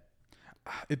 bad?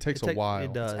 it takes It a while.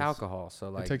 It does. It's alcohol, so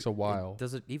like It takes a while.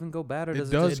 does it even go bad, or It does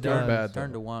does just go turn, bad, turn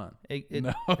though. to wine? It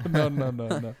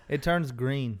No. it turns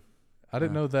green. I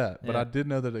didn't know that, but Yeah. I did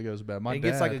know that it goes bad. My It dad,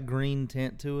 gets like a green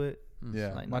tint to it.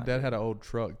 yeah. like My not dad good. had an old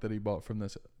truck that he bought from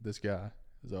this guy.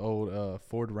 It was an old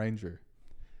Ford Ranger,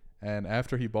 And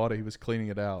after he bought it, he was cleaning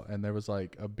it out, and there was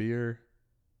like a beer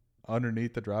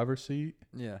underneath the driver's seat.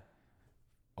 Yeah.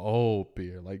 Old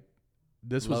beer. Like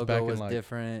this was back in like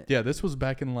different. Yeah, this was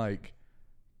back in like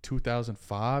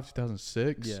 2005,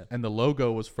 2006. Yeah. And the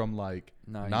logo was from like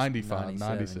 95,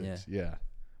 97, 96. Yeah.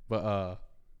 But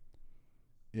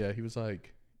yeah, he was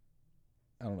like,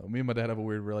 I don't know. Me and my dad have a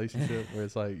weird relationship where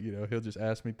it's like, you know, he'll just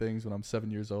ask me things when I'm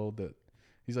 7 years old that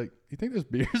he's like, you think this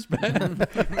beer's bad?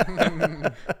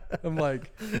 I'm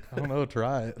like, I don't know,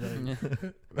 try it.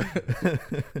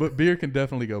 Like, but beer can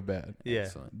definitely go bad. Yeah.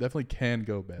 Excellent. Definitely can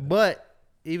go bad. But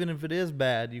even if it is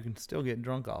bad, you can still get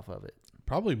drunk off of it.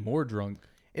 Probably more drunk.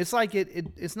 It's like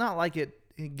it's not like it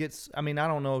gets, I mean, I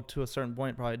don't know, to a certain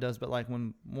point it probably does, but like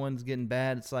when one's getting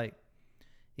bad, it's like,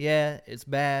 yeah, it's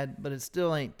bad, but it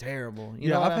still ain't terrible. You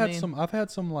know what I mean? I've had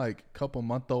some like couple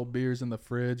month-old beers in the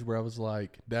fridge where I was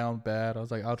like down bad. I was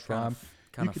like, I'll try them.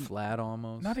 Kind of flat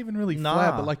almost. Not even really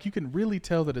flat, but like you can really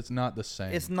tell that it's not the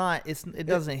same. It's not. It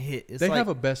doesn't hit. It's they like, have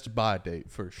a Best Buy date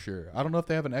for sure. I don't know if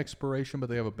they have an expiration, but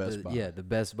they have a Best Buy. Yeah, the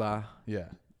Best Buy. Yeah.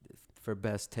 For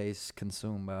best taste,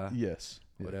 consumed by. Yes.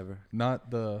 Whatever. Not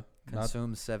the.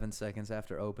 Consumed 7 seconds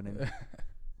after opening.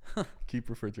 Keep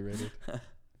refrigerated. All right,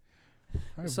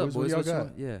 What's up, boys? boys? What y'all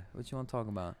got? What you want to talk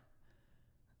about?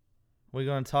 We're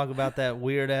going to talk about that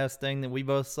weird ass thing that we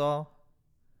both saw.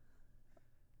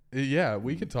 Yeah,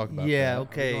 we could talk about Yeah, that.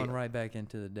 okay. We're going right back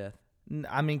into the death.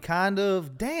 I mean, kind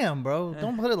of. Damn, bro.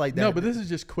 Don't put it like that. No, but this is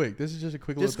just quick. This is just a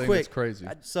quick little thing that's crazy.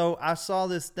 So I saw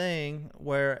this thing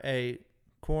where a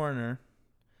coroner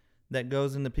that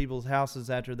goes into people's houses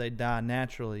after they die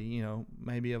naturally, you know,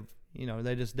 maybe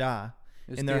they just die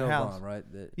in their house. Vaughn, right?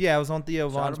 Yeah, it was on Theo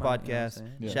Vaughn's him out, podcast. you know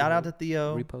what I'm saying? Shout out to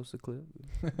Theo. Repost the clip.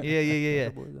 Yeah.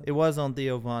 That boy, though. It was on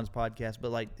Theo Vaughn's podcast,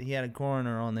 but like he had a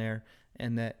coroner on there,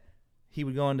 and that he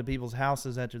would go into people's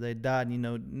houses after they died. And, you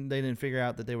know, they didn't figure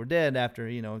out that they were dead after,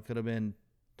 you know, it could have been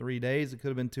 3 days, it could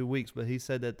have been 2 weeks, but he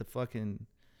said that the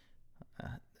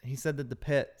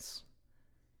pets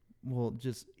will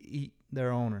just eat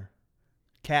their owner.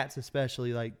 Cats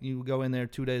especially, like you go in there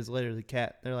 2 days later,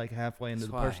 they're like halfway into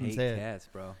That's the why person's I hate head. cats,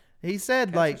 bro. He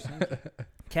said Cats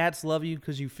cats love you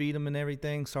because you feed them and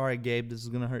everything. Sorry, Gabe, this is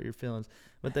gonna hurt your feelings,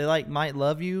 but they like might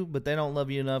love you, but they don't love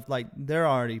you enough. Like they're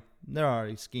already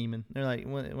scheming. They're like,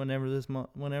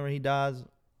 whenever he dies,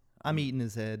 I'm eating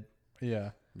his head.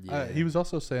 Yeah. Yeah. He was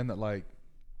also saying that, like,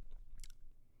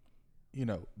 you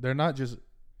know, they're not just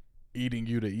eating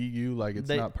you to eat you. Like, it's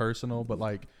not personal, but,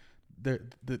 like, the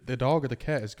dog or the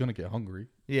cat is going to get hungry.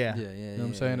 Yeah. Yeah. You know what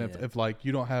I'm saying? If, like,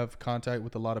 you don't have contact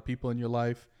with a lot of people in your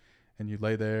life and you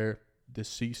lay there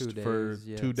deceased 2 for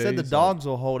days, 2 days. Said the dogs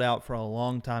will hold out for a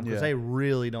long time because Yeah. they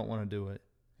really don't want to do it.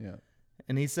 Yeah.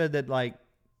 And he said that, like,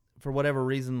 for whatever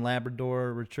reason,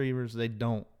 Labrador retrievers,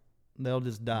 they'll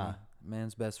just die.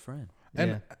 Man's best friend.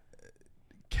 And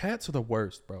cats are the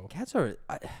worst, bro. Cats are.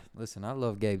 Listen, I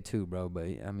love Gabe too, bro. But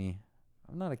I mean,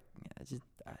 I'm not a.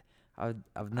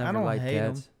 I've never liked hate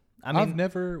cats. 'em. I mean, I've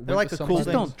never went like to a some cool I just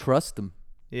thing. don't trust them.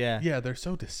 yeah. Yeah, they're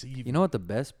so deceiving. You know what the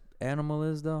best animal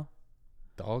is, though?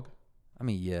 Dog? I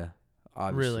mean, yeah,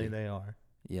 obviously. Really, they are.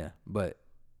 Yeah, but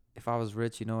if I was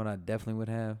rich, you know what I definitely would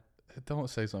have? Don't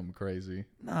say something crazy.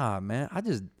 Nah, man.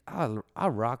 I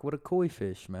rock with a koi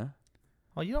fish, man.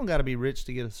 Oh, you don't got to be rich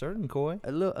to get a certain koi.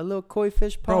 A little koi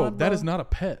fish Bro, pond, that is not a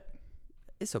pet.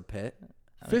 It's a pet.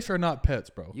 Fish are not pets,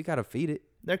 bro. You gotta feed it.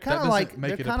 They're kind of doesn't like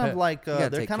make it a they're kind pet. of like You gotta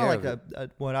they're take kind of care like of a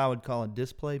what I would call a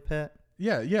display pet.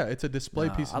 Yeah, it's a display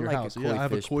Nah, piece in I your like a house. koi Yeah, I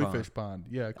have a fish koi pond. fish pond.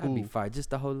 Yeah, That'd cool. be fine. Just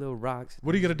the whole little rocks.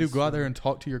 What are you gonna do? Just Go out swim. there and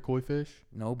talk to your koi fish?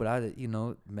 No, but I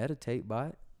meditate by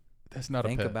it. That's not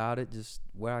Think a pet. about it, just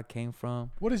where I came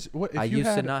from. What if I you used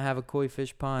had to not have a koi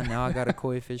fish pond. Now I got a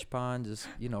koi fish pond. Just,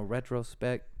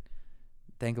 retrospect.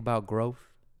 Think about growth,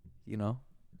 All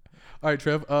right,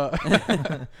 Trev.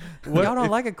 Y'all don't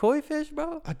like a koi fish,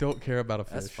 bro? I don't care about a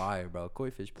fish. That's fire, bro.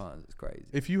 Koi fish ponds is crazy.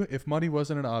 If money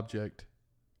wasn't an object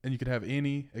and you could have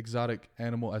any exotic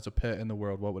animal as a pet in the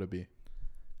world, what would it be?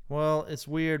 Well, it's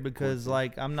weird because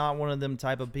like I'm not one of them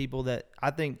type of people that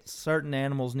I think certain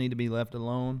animals need to be left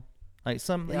alone. Like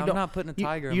I'm not putting a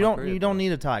tiger in you my don't crib, you don't bro.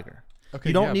 need a tiger. Okay,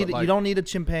 You don't yeah, need but, like, you don't need a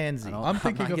chimpanzee. I don't- I'm I'm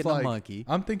thinking not of getting a like monkey.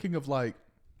 I'm thinking of like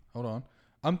hold on.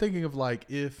 I'm thinking of like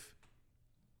if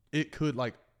it could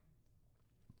like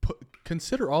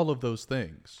consider all of those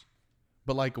things.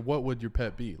 But like what would your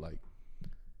pet be? Like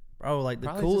Bro, like the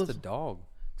Probably coolest just a dog.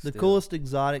 the still. coolest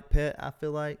exotic pet I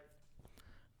feel like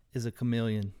is a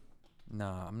chameleon.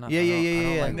 Nah, I'm not. Yeah, I don't- yeah, I yeah,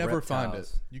 don't yeah. like never find it.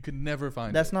 reptiles. You could never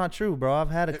find That's it. not true, bro. I've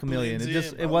had a It chameleon. blends It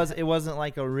just in, it bro. wasn't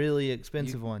like a really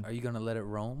expensive one. Are you gonna let it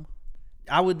roam?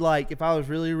 I would like, if I was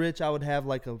really rich, I would have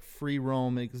like a free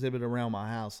roam exhibit around my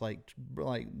house, like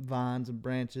vines and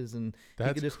branches, and you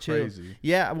That's could just crazy. chill.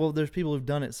 Yeah, well, there's people who've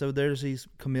done it. So there's these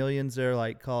chameleons. They're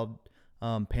like called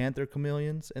panther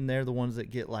chameleons, and they're the ones that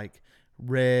get like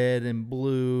red and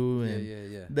blue, and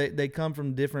Yeah. they come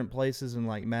from different places in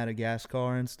like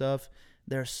Madagascar and stuff.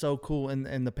 They're so cool,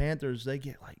 and the panthers, they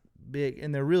get like big,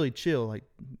 and they're really chill. Like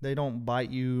they don't bite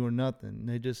you or nothing.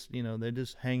 They just they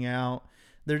just hang out.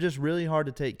 They're just really hard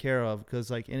to take care of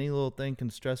because like any little thing can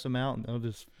stress them out, and they'll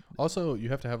just. Also, you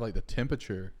have to have like the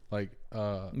temperature. Like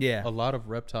a lot of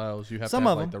reptiles, you have Some to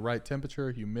of have like them. the right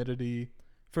temperature, humidity.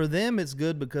 For them, it's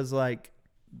good because like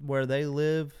where they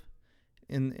live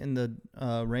in the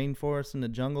rainforest and the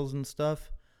jungles and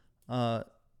stuff,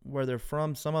 where they're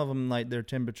from, some of them like their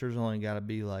temperatures only got to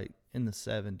be like in the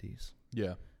 70s.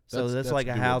 Yeah. So that's like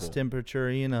a house doable.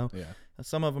 temperature, Yeah.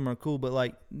 Some of them are cool, but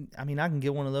like, I mean, I can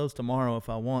get one of those tomorrow if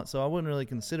I want. So I wouldn't really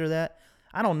consider that.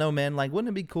 I don't know, man. Like, wouldn't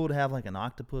it be cool to have like an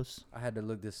octopus? I had to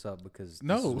look this up because this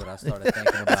No. is what I started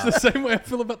thinking That's about. the same way I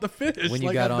feel about the fish. When you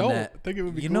like, got I on don't that, think it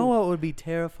would be you cool. know what would be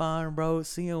terrifying, bro?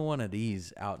 Seeing one of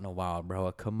these out in the wild, bro.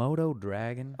 A Komodo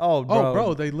dragon. Oh, Oh,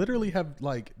 bro, they literally have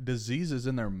like diseases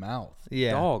in their mouth.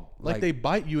 Yeah. Dog. Like they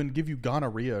bite you and give you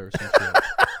gonorrhea or something.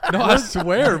 No, I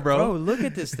swear, bro. Look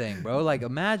at this thing, bro. Like,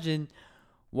 imagine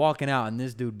walking out and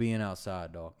this dude being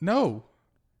outside, dog. No.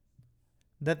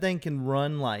 That thing can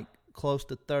run like close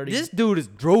to 30. This dude is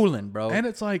drooling, bro. And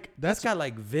it's like that's got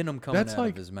like venom coming that's out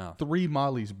like of his mouth. 3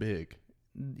 mollies big.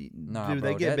 Nah, Dude,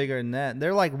 bro, they get bigger than that.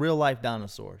 They're like real life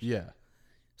dinosaurs. Yeah.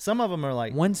 Some of them are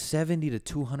like 170 to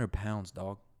 200 pounds,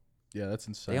 dog. Yeah, that's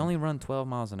insane. They only run 12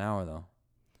 miles an hour, though.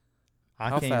 I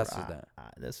How can't- fast is that?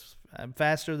 That's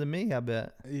faster than me, I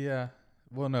bet. Yeah.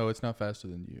 Well, no, it's not faster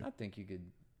than you. I think you could.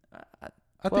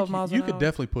 I 12 think miles you an could hour?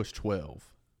 definitely push 12.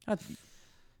 I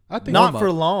I think Not warm for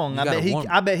up. long. You I gotta bet warm.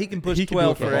 I bet he can push He can do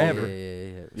 12 it for forever.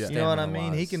 Yeah. You know what I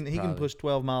mean? Stamina-wise, He can probably. push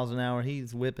 12 miles an hour.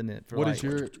 He's whipping it for What like, is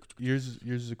yours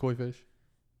is a koi fish?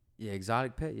 Yeah,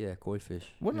 exotic pet. Yeah, koi fish.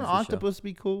 Wouldn't an Yeah, for sure. octopus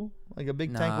be cool? Like a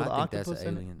big Nah, tank with an I think octopus that's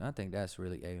in it? alien. I think that's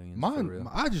really aliens. For Mine, real.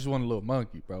 I just want a little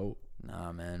monkey, bro.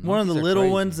 Nah, man. One of the monkeys are little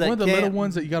crazy. ones that One of the can't, little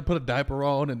ones that you got to put a diaper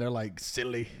on and they're like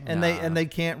silly. and Nah. they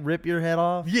can't rip your head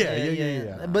off.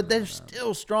 Yeah. But they're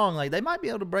still strong. Like they might be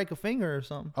able to break a finger or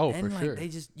something. Oh, and for like, sure. They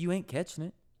just you ain't catching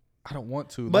it. I don't want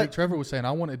to. But- Like Trevor was saying,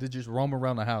 I wanted to just roam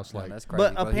around the house. Nah, Like that's crazy.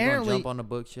 But bro. You gonna apparently- jump on the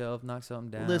bookshelf, knock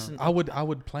something down. Listen, I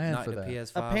would plan knock for the that.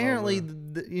 PS5 apparently,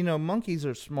 over. monkeys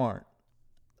are smart.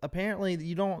 Apparently,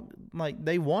 you don't like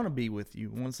they want to be with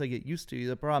you once they get used to you.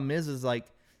 The problem is like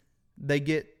they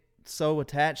get so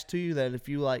attached to you that if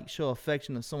you like show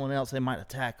affection to someone else, they might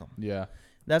attack them. Yeah.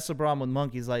 That's the problem with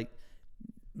monkeys. Like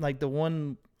the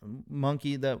one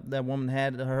monkey that woman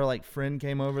had, her like friend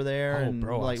came over there Oh, and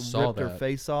bro, I like saw ripped her that.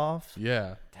 face off.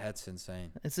 Yeah. That's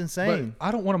insane. It's But insane. I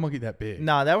don't want a monkey that big.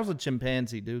 Nah, that was a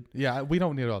chimpanzee, dude. Yeah, we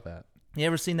don't need all that. You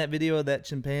ever seen that video of that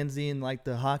chimpanzee in like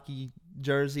the hockey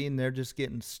jersey and they're just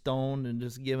getting stoned and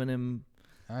just giving him?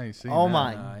 I ain't seen Oh that.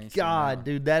 my No, I ain't seen god, that.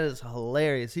 dude, that is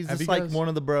hilarious. He's Have just you like guys- one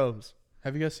of the bros.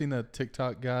 Have you guys seen the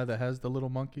TikTok guy that has the little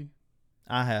monkey?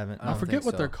 I haven't. I I don't forget think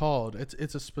what they're so. called.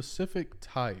 It's a specific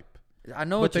type. I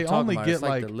know But what they you're talking only about. get It's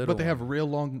like, the but little they have one. real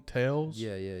long tails.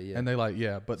 Yeah. And they like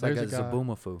but It's like there's a a guy,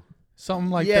 Zoboomafoo.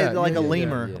 something like yeah, that. like a yeah,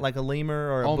 lemur, yeah. like a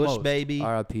lemur or a bush Almost. baby.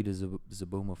 R.I.P. to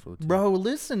Zoboomafoo. too. Bro,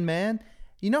 listen, man.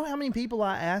 You know how many people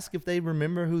I ask if they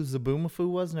remember who Zoboomafoo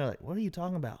was, and they're like, "What are you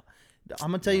talking about?" I'm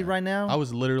gonna tell you right now. I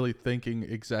was literally thinking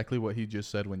exactly what he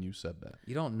just said when you said that.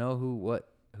 You don't know who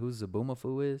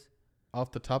Zoboomafoo is?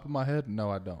 Off the top of my head, no,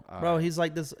 I don't. Bro, he's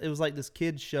like this. It was like this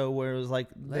kids show where it was like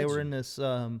they were in Legend.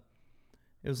 this.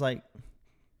 It was like,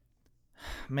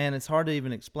 man, it's hard to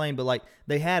even explain, but like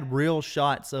they had real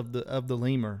shots of the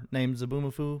lemur named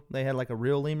Zoboomafoo. They had like a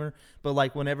real lemur, but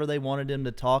like whenever they wanted him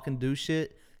to talk and do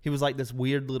shit, he was like this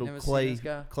weird little Never seen this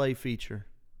guy? clay feature.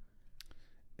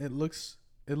 It looks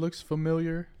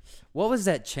familiar. What was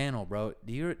that channel, bro?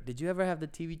 Did you ever have the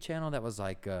TV channel that was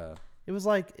like It was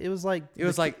like It was the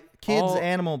like Kids all-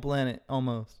 Animal Planet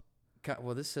almost.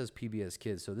 well, this says PBS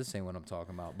Kids, so this ain't what I'm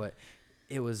talking about, but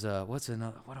it was what's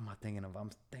another? What am I thinking of? I'm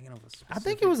thinking of a specific, I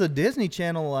think it was a Disney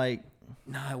Channel. Like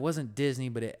No, it wasn't Disney,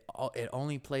 but it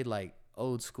only played like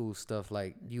old school stuff.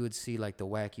 Like you would see like the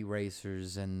Wacky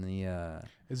Racers and the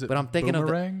Is it? But I'm thinking of the-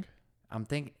 Boomerang?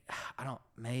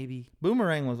 maybe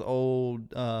Boomerang was old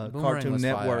Boomerang Cartoon was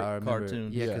fire, Network I remember.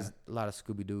 cartoon. Yeah, Yeah. because a lot of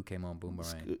Scooby Doo came on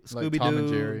Boomerang. Like Scooby Tom and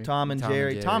Doo, Jerry. Tom and Tom and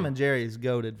Jerry. Jerry. Tom and Jerry is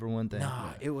goated for one thing. Nah,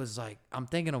 it was like I'm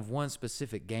thinking of one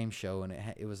specific game show, and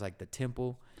it was like the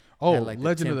Temple. Oh, had, like, the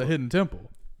Legend of the temple. Hidden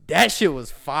Temple. That shit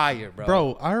was fire, bro.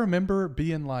 Bro, I remember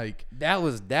being like, That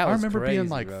was I remember crazy, being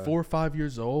like bro. 4 or 5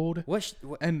 years old, What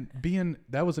and being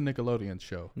that was a Nickelodeon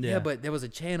show. yeah, but there was a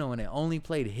channel and it only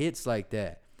played hits like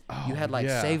that. You had like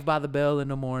yeah. Saved by the Bell in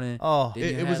the morning. Oh. Then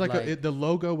you It was had, like the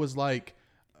logo was like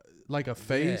a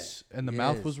face, and the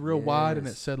mouth was real wide, and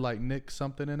it yes. said like Nick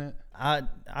something in it. I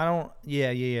don't.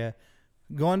 Yeah.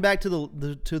 Going back to the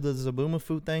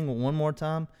Zoboomafoo thing one more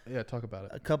time. Yeah, talk about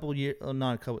it. A couple years,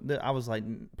 not a couple. I was like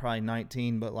probably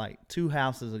 19, but like 2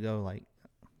 houses ago, like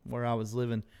where I was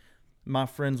living, my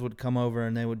friends would come over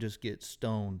and they would just get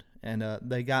stoned, and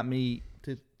they got me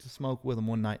to smoke with them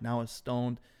one night, and I was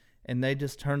stoned. And they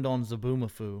just turned on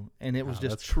Zoboomafoo, and it was just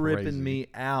that's tripping crazy. me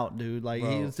out, dude. Like, he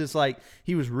Bro. was just like,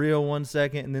 he was real 1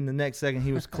 second, and then the next second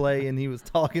he was Clay, and he was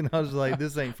talking. I was like,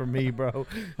 this ain't for me, bro.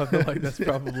 I feel like that's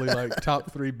probably like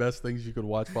top 3 best things you could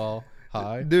watch while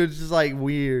high. Dude, it's just like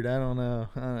weird. I don't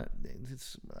know.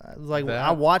 It's like, That-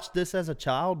 I watched this as a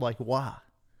child. Like, why?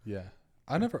 Yeah,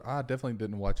 I definitely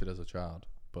didn't watch it as a child,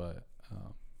 but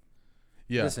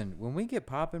yeah. Listen, when we get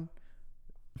popping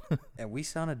and we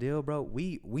sign a deal, bro,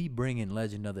 we bring in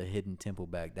Legend of the Hidden Temple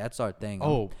back. That's our thing.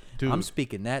 Dude, I'm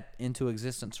speaking that into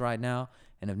existence right now.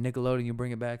 And if Nickelodeon you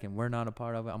bring it back and we're not a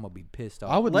part of it, I'm gonna be pissed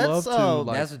off. I would Let's, love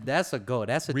to. Like, that's a goal.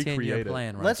 That's a 10-year recreate it.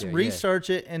 plan right Let's there. research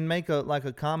it and make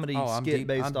a comedy I'm skit deep-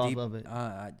 based I'm off deep- of it.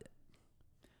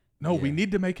 no, we yeah.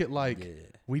 need to make it like Yeah.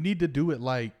 we need to do it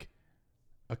like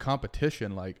a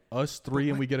competition, like us 3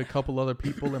 and we get a couple other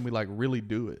people and we like really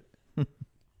do it.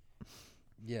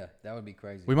 Yeah, that would be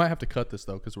crazy. We might have to cut this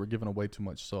though because we're giving away too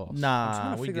much sauce. I'm Nah,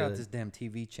 trying to we figure out good. this damn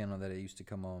TV channel that it used to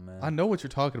come on, man. I know what you're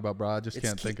talking about, bro. I just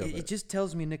can't think of It it. just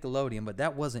tells me Nickelodeon, but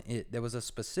that wasn't it. There was a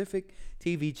specific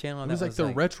TV channel It that was like the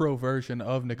retro version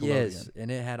of Nickelodeon. yes, and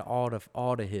it had all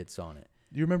the hits on it.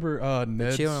 You remember The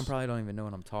Ned's children probably don't even know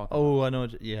what I'm talking about. Oh, I know.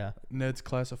 Yeah. Ned's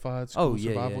Classified Oh, School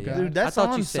yeah, Survival yeah. Guide? Dude, that's I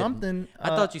thought on you said- something. I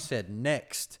thought you said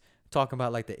Next, talking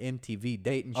about like the MTV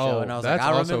dating show, Oh, and I was that's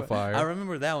like, I also remember, fire. I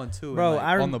remember that one too. Bro, and,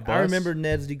 like, on the I bus? remember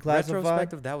Ned's Declassified.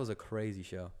 retrospective, that was a crazy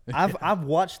show. I've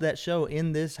watched that show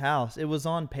in this house. It was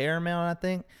on Paramount, I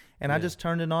think, and I just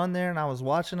turned it on there and I was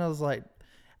watching. I was like,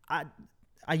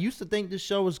 I used to think this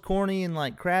show was corny and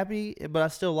like crappy, but I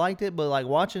still liked it. But like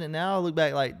watching it now, I look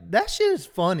back like that shit is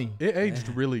funny. It aged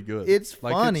really good. It's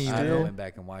like, funny, I still- went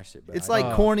back and watched it, bro. It's I like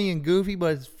know. corny and goofy,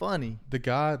 but it's funny.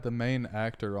 the main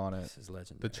actor on it, This is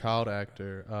legendary. the child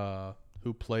actor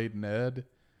who played Ned,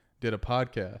 did a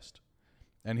podcast,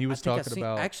 and he was I think I've talking seen-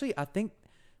 about Actually, I think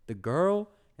the girl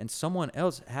and someone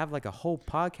else have like a whole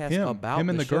podcast him about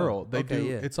and the show. girl. They Okay, do.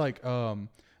 Yeah. It's like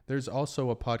there's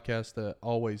also a podcast that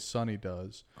Always Sunny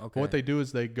does. Okay. What they do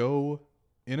is they go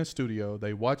in a studio,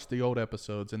 they watch the old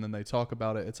episodes, and then they talk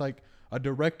about it. It's like a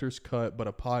director's cut, but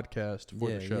a podcast for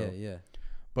the show. Yeah.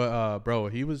 But bro,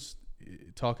 he was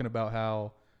talking about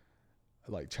how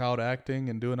like child acting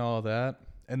and doing all of that,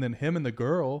 and then him and the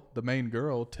girl, the main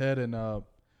girl, Ted and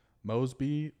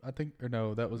Mosby, I think, or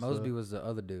no, that was Mosby was the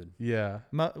other dude. yeah.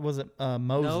 Was it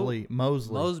Mosley?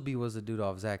 Mosley. Mosby was the dude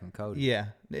off Zack and Cody. Yeah,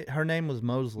 her name was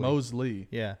Mosley. Mosley.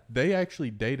 Yeah, They actually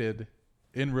dated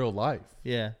in real life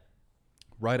yeah.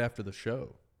 right after the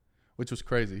show, which was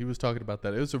crazy. He was talking about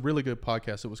that. It was a really good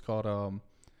podcast. It was called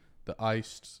the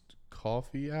Iced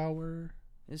Coffee Hour.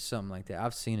 It's something like that.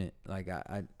 I've seen it. Like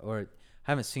I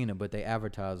haven't seen it, but they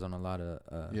advertise on a lot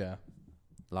of Yeah.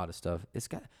 a lot of stuff. It's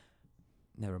got.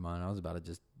 Never mind. I was about to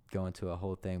just go into a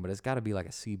whole thing, but it's got to be like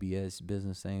a CBS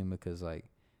business thing because like.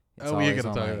 It's Oh, we're always gonna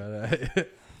on, talk like, about that.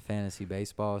 fantasy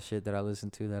baseball shit that I listen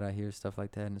to that I hear stuff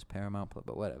like that and it's Paramount,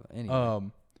 but whatever.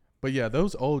 Anyway. But yeah,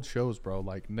 those old shows, bro.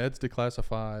 Like Ned's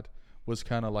Declassified was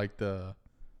kind of like the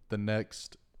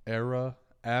next era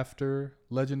after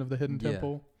Legend of the Hidden Yeah.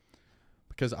 Temple,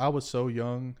 because I was so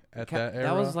young at that era.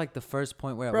 That was like the first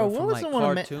point where Bro, I went from what was like the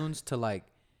one cartoons to like,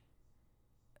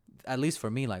 at least for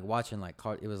me, like watching like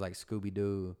it was like Scooby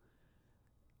Doo.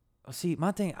 Oh, see,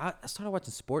 my thing, I started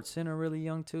watching Sports Center really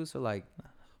young too, so like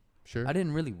sure. I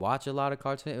didn't really watch a lot of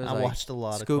cartoons. It was I like watched a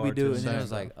lot of Scooby Doo, cartoons. and then it Same,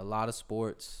 was like a lot of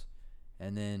sports,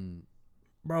 and then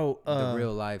Bro, the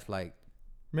real life like.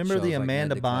 remember shows the like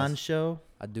Amanda Ned Bond Declass- show?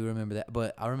 I do remember that,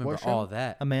 but I remember What show? all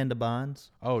that. Amanda Bonds.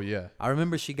 Oh yeah. I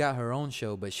remember she got her own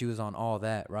show, but she was on all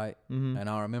that, right? Mm-hmm. And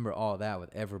I remember all that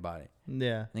with everybody.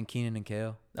 Yeah. Then Keenan and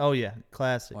Kel, Oh yeah,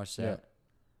 classic. watch that.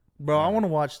 Bro, I Yeah. want to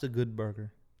watch The Good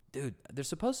Burger. Dude, they're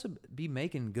supposed to be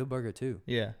making Good Burger too.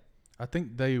 Yeah. I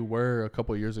think they were a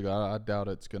couple years ago. I doubt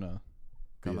it's gonna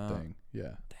be Come a out. thing. Yeah.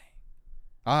 Dang.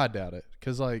 I doubt it,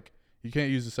 cause like you can't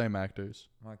use the same actors,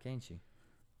 Why can't you?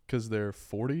 cause they're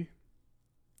 40.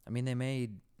 I mean, they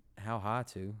made How High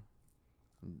to.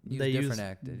 They different use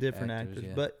actors. different actors,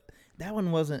 yeah. but that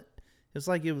one wasn't. It's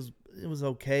like it was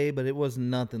okay, but it was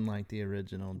nothing like the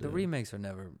original. Dude. The remakes are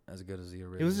never as good as the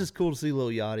original. It was just cool to see Lil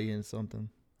Yachty in something.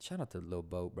 Shout out to Lil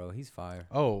Boat, bro. He's fire.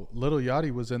 Oh, Lil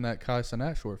Yachty was in that Kai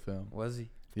Cenat short film. Was he?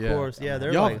 Of course, yeah.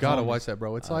 They're Y'all like gotta homies. watch that,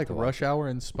 bro. It's I have like to watch Rush it. Hour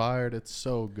inspired. It's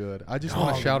so good. I just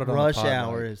want Oh, to shout it on Rush the pod,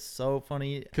 Hour like, is so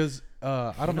funny. because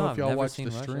I don't know I've if y'all never watched seen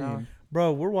the Rush stream. Hour.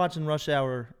 Bro, we're watching Rush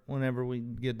Hour whenever we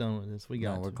get done with this. We No,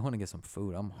 got we're to. going to get some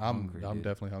food. I'm I'm hungry. dude.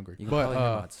 definitely hungry. You can But probably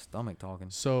hear my stomach talking.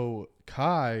 so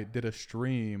Kai did a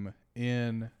stream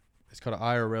in, it's called an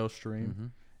IRL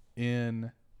stream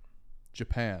in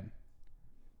Japan,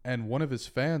 and one of his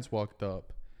fans walked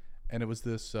up, and it was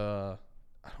this I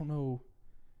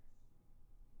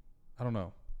don't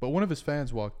know, but one of his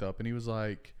fans walked up, and he was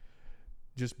like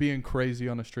just being crazy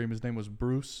on the stream. His name was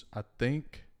Bruce, I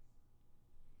think,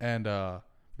 and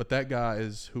but that guy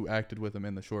is who acted with him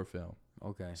in the short film.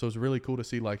 Okay. So it's really cool to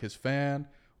see like his fan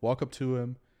walk up to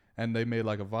him, and they made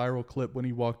like a viral clip when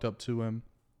he walked up to him.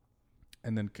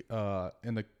 And then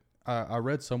I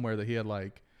read somewhere that he had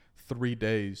like 3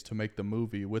 days to make the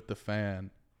movie with the fan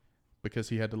because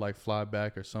he had to like fly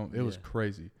back or something. It was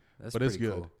crazy, That's but it's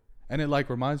pretty good. cool. And it like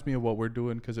reminds me of what we're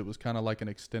doing because it was kind of like an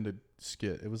extended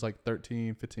skit. It was like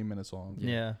 13, 15 minutes long.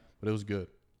 Yeah. But it was good.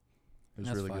 It was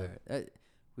That's really fire. good.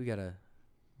 We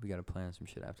gotta plan some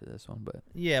shit after this one, but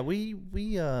Yeah, we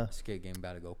skate game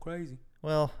about to go crazy.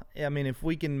 well, I mean, if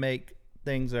we can make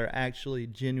things that are actually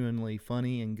genuinely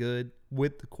funny and good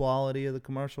with the quality of the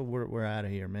commercial, we're out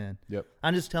of here, man. Yep.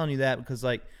 I'm just telling you that because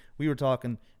like we were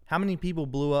talking, how many people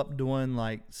blew up doing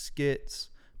like skits,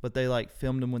 but they like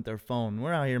filmed them with their phone.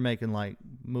 We're out here making like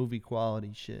movie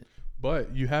quality shit.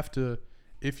 But you have to,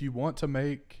 if you want to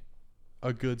make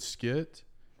a good skit,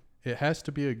 it has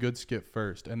to be a good skit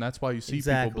first. And that's why you see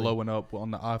Exactly. people blowing up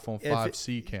on the iPhone If it-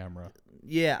 5C camera.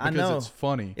 Yeah, I Because know. it's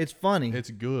funny. It's funny. It's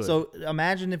good. So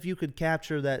imagine if you could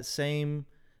capture that same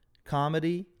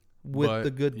comedy with But,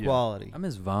 the good yeah. quality. I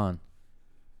miss Vaughn.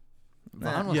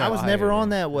 Vaughn was I was fire, never on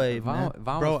man. that wave, man.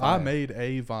 Vaughn Bro, was I fire. made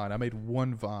a Vine. I made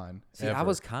one Vine. See, I ever.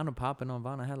 was kind of popping on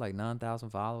Vaughn. I had like 9,000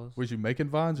 followers. Was you making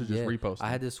Vines or just Yeah. reposting? I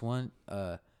had this one.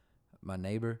 My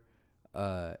neighbor.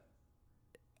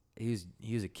 He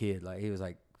was a kid. Like he was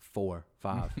like 4,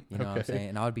 5. You know what I'm Okay. saying?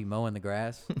 And I would be mowing the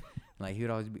grass. Like he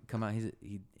would always come out.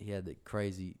 He had the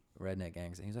crazy redneck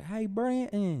accent. He's like, "Hey,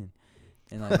 Brandon,"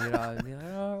 and like he'd always be like,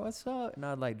 "Oh, what's up?" And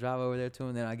I'd like drive over there to him.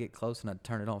 And then I get close and I'd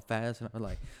turn it on fast and I would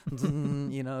like,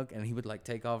 you know. And he would like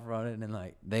take off running and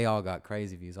like they all got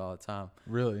crazy views all the time.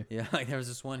 Really? Yeah, like there was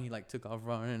this one he like took off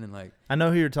running and like I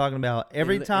know who you're talking about.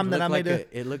 Every time that I made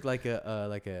it looked like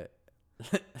a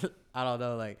I don't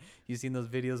know, like you seen those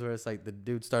videos where it's like the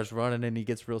dude starts running and he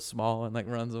gets real small and like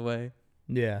runs away.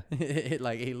 yeah.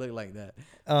 Like he looked like that.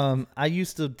 I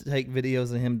used to take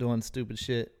videos of him doing stupid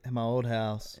shit at my old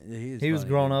house. He was funny,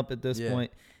 grown dude. up at this Yeah.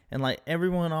 point, and like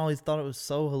everyone always thought it was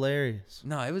so hilarious.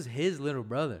 No, it was his little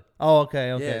brother. Oh, okay.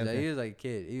 Yeah, like, Okay. he was like a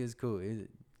kid. He was cool.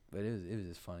 But it was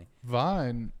just funny.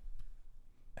 Vine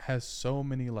has so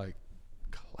many like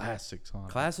classics on it.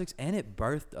 Classics, and it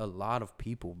birthed a lot of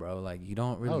people, bro. Like you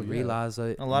don't really Oh, yeah. realize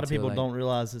it. A lot of until, people like, don't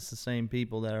realize it's the same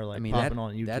people that are like popping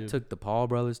on YouTube. that took the Paul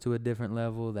brothers to a different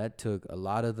level. That took a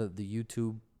lot of the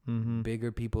YouTube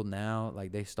bigger people now.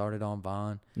 Like they started on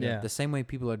Vine. Yeah. The same way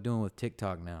people are doing with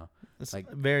TikTok now. It's like,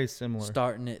 very similar.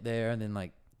 Starting it there and then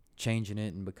like changing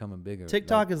it and becoming bigger.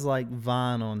 TikTok Like, is like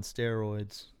Vine on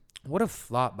steroids. what a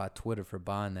flop by Twitter for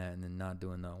buying that and then not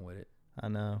doing nothing with it. I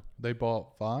know. They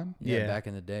bought Vine? Yeah. Back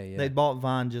in the day. Yeah. They bought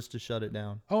Vine just to shut it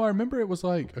down. Oh, I remember it was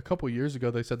like a couple years ago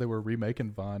they said they were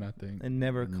remaking Vine, I think. It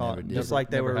never Never caught. did. Just Never- like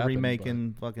they never were happened,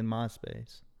 remaking fucking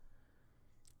MySpace.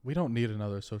 We don't need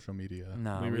another social media.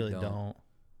 No, we really don't.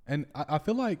 And I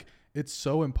feel like it's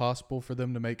so impossible for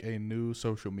them to make a new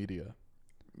social media.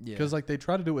 Yeah. Because like they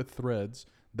try to do it with Threads.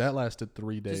 That lasted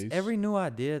 3 days. Just every new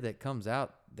idea that comes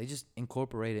out, they just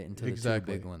incorporate it into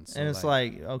Exactly. the two big ones. And it's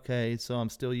like, okay, so I'm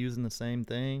still using the same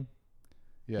thing.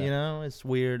 Yeah. You know, it's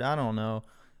weird. I don't know.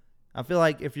 I feel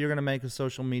like if you're going to make a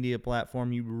social media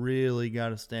platform, you really got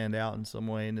to stand out in some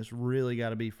way, and it's really got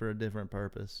to be for a different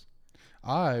purpose.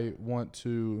 I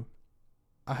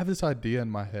have this idea in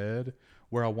my head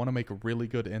where I want to make really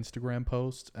good Instagram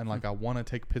posts and like I want to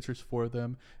take pictures for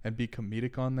them and be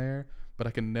comedic on there, but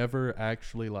I can never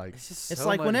actually like. it's It's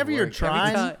like whenever you're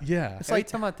trying- Yeah. It's Every like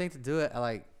time I think to do it, I'm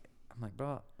like,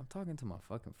 bro, I'm talking to my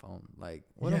fucking phone. Like,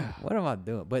 what Yeah. am I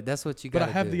doing? But that's what you got But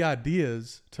to I have do. the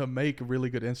ideas to make really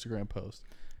good Instagram posts.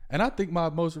 And I think my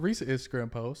most recent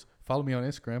Instagram post, follow me on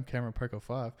Instagram, Cameron Perko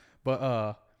 5.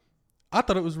 But I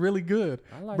thought it was really good.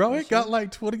 I like Bro, that it got shit.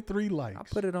 like 23 likes. I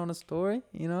put it on a story.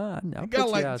 You know, I It put got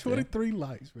you like out there. 23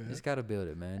 likes, man. Just gotta build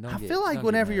it, man. Don't I get- feel like don't get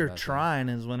whenever mad you're about that. trying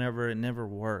is whenever it never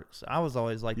works. I was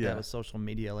always like Yeah. that with social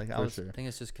media. Like I For was, sure. I think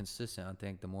it's just consistent. I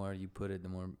think the more you put it, the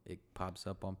more it pops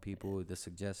up on people. The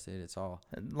suggested, it's all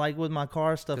like with my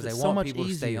car stuff, because it's they so want much people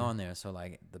easier. to stay on there. So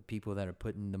like the people that are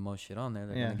putting the most shit on there,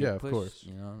 they're Yeah. gonna get Yeah, of pushed. course.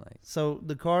 You know, like So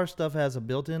the car stuff has a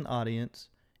built-in audience.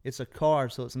 It's a car,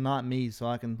 so it's not me. So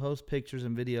I can post pictures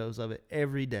and videos of it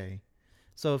every day.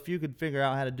 So if you could figure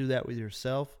out how to do that with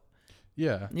yourself,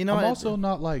 Yeah. You know, I'm it- also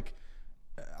not like,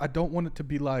 I don't want it to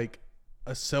be like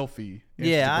a selfie.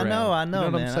 Yeah, I Instagram. know, You know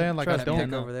what man. I'm saying? Like, I Trust me, I don't.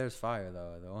 pick know. over there is fire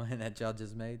though. The one that y'all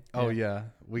just made. Oh, yeah.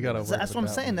 We got to So work that's with what I'm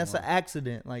that saying. one. That's an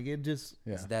accident. Like it just,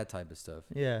 Yeah. It's that type of stuff.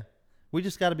 yeah. We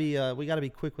just gotta be,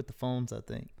 quick with the phones. I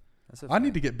think That's a I need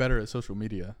fact. to get better at social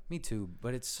media. Me too,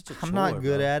 but it's such a I'm chore, not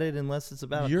good bro. at it unless it's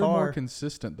about You're a car. more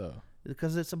consistent, though.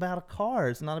 Because it's about a car.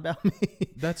 It's not about me.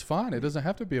 That's fine. It doesn't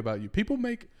have to be about you. People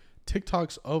make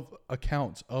TikToks of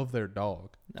accounts of their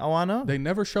dog. Oh, I know. They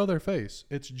never show their face.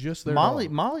 It's just their Molly's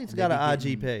dog. got They an be IG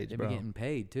getting- page, They be bro. getting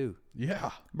paid too.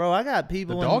 Yeah. Bro, I got The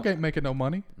people. dog ain't making no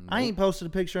money. I ain't posted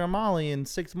a picture of Molly in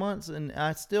 6 months, and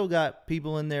I still got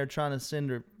people in there trying to send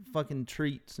her fucking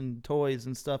treats and toys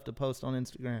and stuff to post on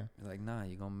Instagram. You're like, nah,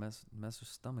 you gonna mess her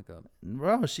stomach up.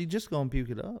 Bro, she just gonna puke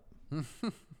it up.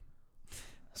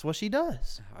 That's what she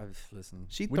does. I've listened.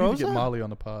 She We need throws to get up. Molly on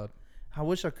the pod. I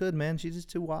wish I could, man. She's just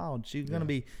too wild. She's gonna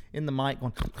Yeah. be in the mic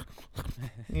going,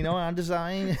 you know. I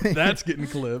ain't. That's getting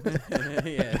clipped.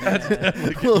 Yeah. That's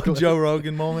definitely getting Little clipped. Joe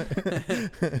Rogan moment.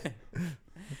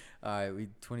 All right, we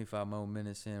 25 more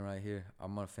minutes in right here.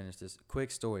 I'm gonna finish this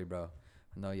quick story, bro.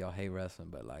 I know y'all hate wrestling,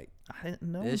 but like I didn't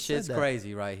know. this shit's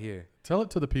crazy right here. Tell it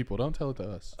to the people. Don't tell it to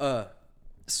us.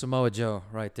 Samoa Joe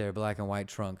right there, black and white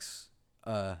trunks.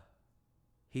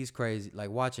 He's crazy. Like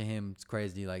watching him, it's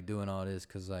crazy. Like doing all this,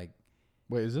 cause like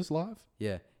Wait, is this live?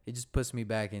 yeah, it just puts me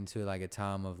back into like a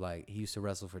time of like he used to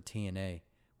wrestle for TNA,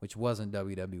 which wasn't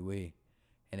WWE,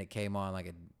 and it came on like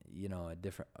a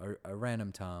different a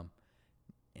random time,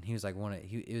 and he was like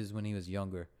it was when he was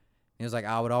younger. He was like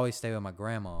I would always stay with my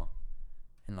grandma,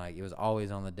 and like it was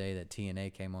always on the day that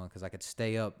TNA came on because I could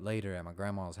stay up later at my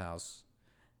grandma's house,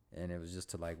 and it was just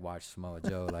to like watch Samoa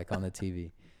Joe like on the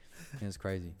TV. It was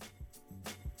crazy.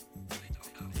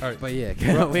 All right. But yeah,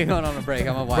 we going on a break.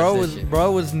 I'm gonna watch this shit.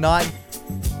 Bro was not.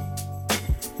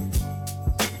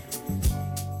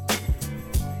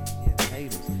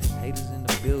 Haters in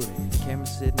the building. Camera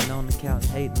sitting on the couch,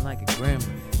 hating like a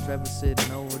gremlin. Trevor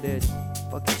sitting over there,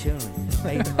 fucking chilling,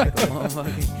 hating like a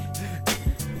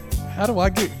motherfucker. How do I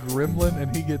get gremlin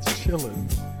and he gets chilling?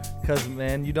 Because,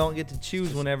 man, you don't get to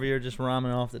choose whenever you're just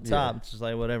rhyming off the top. It's just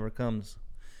like whatever comes.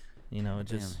 You know, it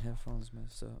just. Damn, headphones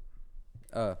messed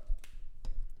up.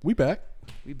 We back.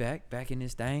 We back in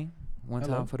this thing. One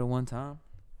Hello. time for the one time.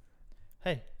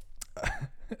 Hey,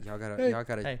 Y'all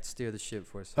gotta Hey. steer the ship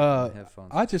for a second.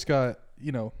 Headphones. I just got,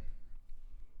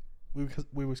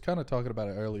 we was kind of talking about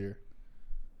it earlier.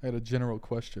 I had a general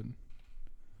question.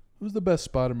 Who's the best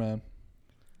Spider-Man?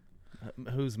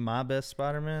 who's my best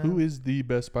Spider-Man? Who is the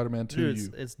best Spider-Man to Dude, you?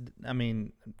 it's I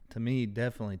mean, to me,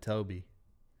 definitely Toby.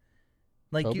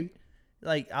 Like Toby? you,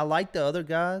 like I like the other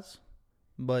guys,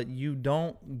 but you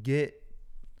don't get.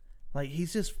 Like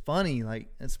he's just funny, like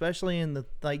especially in the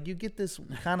you get this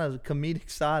kind of comedic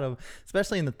side of,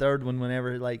 especially in the third one,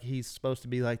 whenever like he's supposed to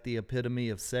be like the epitome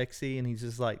of sexy, and he's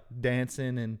just like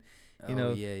dancing and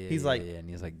he's like and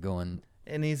he's like going.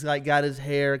 and he's like got his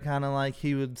hair kind of like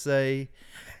he would say,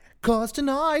 "'Cause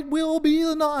tonight will be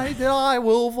the night that I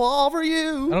will fall for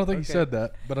you." I don't think he said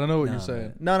that, but I know what No, you're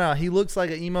saying. No, he looks like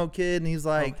an emo kid, and he's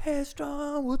like,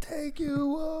 Headstrong will take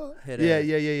you up.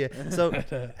 yeah. So,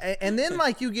 and then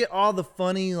like you get all the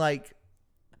funny like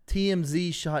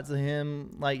TMZ shots of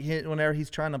him like whenever he's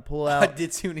trying to pull I out.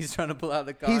 did see when he's trying to pull out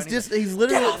the car. He's and just like, he's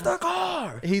literally get off the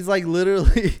car. he's like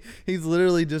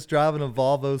literally just driving a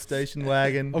Volvo station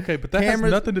wagon. Okay, but that Cameras-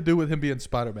 has nothing to do with him being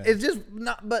Spider-Man. It's just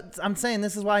not. But I'm saying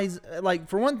this is why he's like,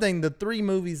 for one thing, the 3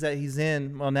 movies that he's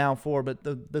in, well now 4, but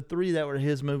the 3 that were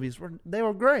his movies they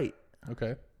were great.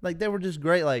 Okay. Like they were just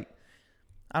great. Like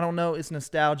I don't know, it's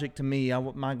nostalgic to me.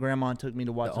 My grandma took me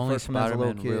to watch The the only first one as a Spider-Man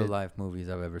little kid. real life movies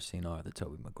I've ever seen are the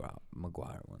Tobey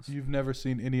Maguire ones. You've never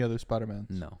seen any other Spider-Mans?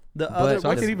 No. The But- other So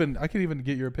I was, can even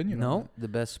get your opinion on No, that. the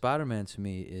best Spider-Man to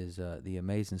me is the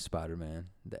Amazing Spider-Man,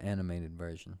 the animated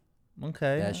version.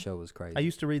 okay. That show was crazy. I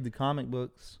used to read the comic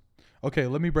books. Okay,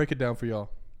 let me break it down for y'all.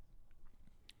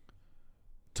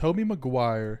 Tobey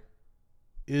Maguire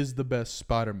is the best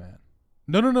Spider-Man.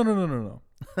 No.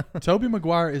 Tobey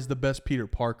Maguire is the best Peter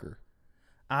Parker.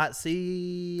 I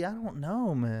don't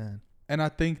know, man. And I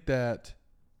think that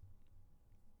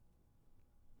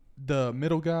the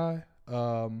middle guy,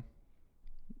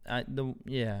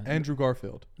 Andrew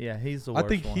Garfield. Yeah, he's the I worst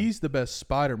think one. he's the best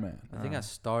Spider-Man. I think I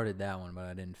started that one, but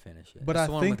I didn't finish it. But It's I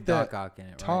the one think with that Doc Ock in it,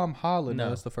 right? Tom Holland, no, No.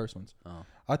 that's the first ones. Oh.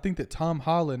 I think that Tom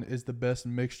Holland is the best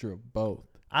mixture of both.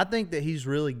 I think that he's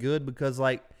really good because,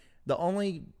 like, the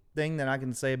only thing that I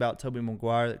can say about Tobey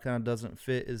Maguire that kind of doesn't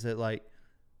fit is that, like,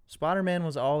 Spider-Man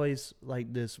was always,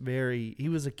 like, this very... He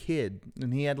was a kid,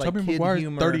 and he had, like, Tobey kid Maguire's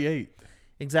humor. 38.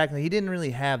 Exactly. He didn't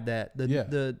really have that. Yeah.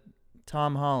 The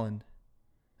Tom Holland,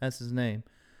 that's his name.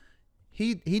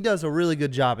 He does a really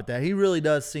good job at that. He really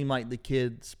does seem like the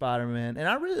kid Spider-Man. And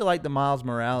I really like the Miles I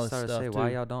Morales started stuff, to say, too. why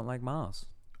y'all don't like Miles?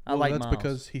 I like that's Miles.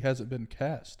 because he hasn't been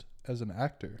cast as an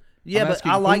actor. Yeah, I'm but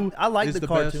asking I like who is the best-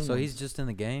 cartoon. So ones. he's just in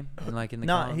the game? And like in the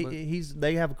No, comic book?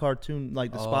 they have a cartoon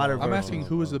like the Oh. Spider-Verse. I'm asking Oh,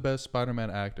 who is oh. the best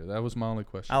Spider-Man actor. That was my only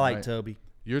question. I like right? Toby.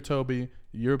 You're Toby.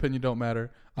 Your opinion don't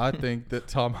matter. I think that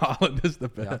Tom Holland is the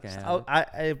Y'all best can have Oh,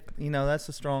 it. that's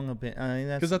a strong opinion. I mean,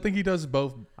 that's because I think he does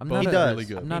both. I'm both not a- really He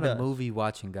good. I'm not He a does. movie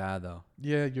watching guy, though.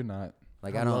 Yeah, you're not.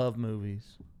 Like, I I don't... love movies.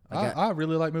 Like, I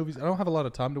really like movies. I don't have a lot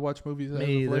of time to watch movies as of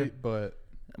Me either. late, but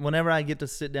Whenever I get to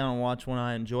sit down and watch one,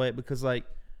 I enjoy it because, like,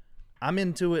 I'm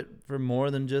into it for more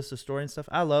than just the story and stuff.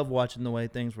 I love watching the way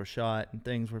things were shot and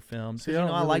things were filmed. 'Cause, See, I don't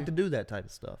I like really- to do that type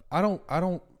of stuff. I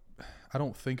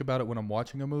don't think about it when I'm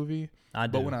watching a movie. I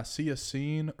do. But when I see a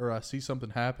scene or I see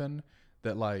something happen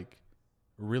that like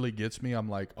really gets me, I'm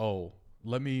like, oh,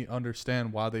 let me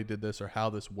understand why they did this or how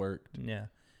this worked. Yeah.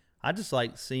 I just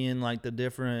like seeing like the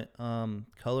different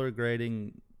color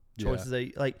grading choices.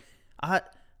 They like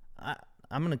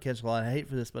I'm gonna catch a lot of hate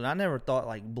for this, but I never thought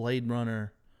like Blade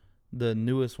Runner, the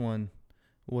newest one,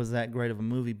 was that great of a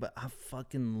movie. But I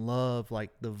fucking love like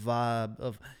the vibe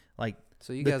of like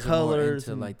So you the guys are more colors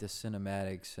into and- like the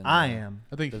cinematics and I the, am.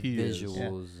 I think the he is.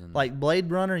 visuals and Like Blade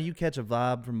Runner, you catch a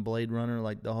vibe from Blade Runner,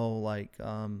 like the whole like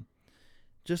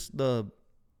just the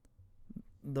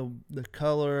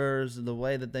colors, the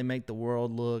way that they make the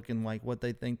world look, and like what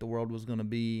they think the world was going to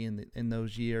be in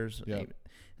those years. Yeah.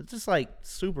 It's just like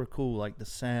super cool, like the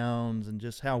sounds and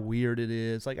just how weird it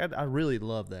is. Like I really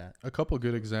love that. A couple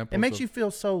good examples. It makes of- you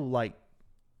feel so like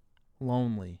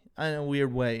lonely in a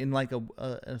weird way, in like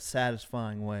a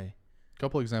satisfying way.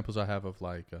 couple examples I have of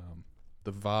like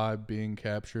the vibe being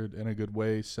captured in a good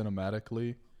way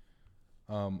cinematically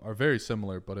are very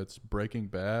similar, but it's Breaking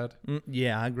Bad.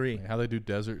 Yeah, I agree. Like how they do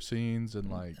desert scenes and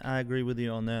like I agree with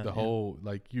you on that. the yeah. whole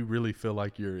like you really feel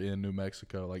like you're in New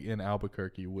Mexico, like in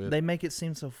Albuquerque with They make it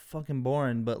seem so fucking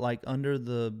boring, but like under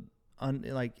the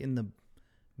like in the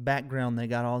background they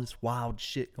got all this wild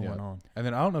shit going Yeah. on. And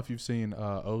then I don't know if you've seen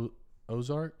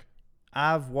Ozark.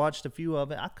 I've watched a few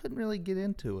of it. I couldn't really get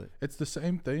into it. It's the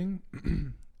same thing.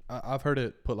 I've heard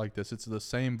it put like this. It's the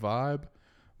same vibe,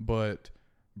 but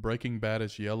Breaking Bad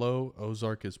is yellow,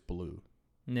 Ozark is blue.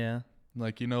 Yeah.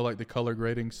 Like, you know, like the color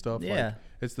grading stuff. Yeah. Like,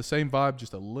 it's the same vibe,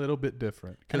 just a little bit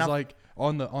different. And Because like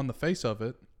on the face of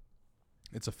it,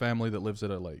 it's a family that lives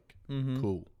at a lake. Mm-hmm.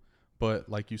 Cool. But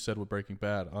like you said with Breaking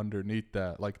Bad, underneath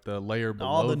that, like the layer below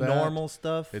All the that, normal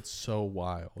stuff. it's so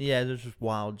wild. Yeah, there's just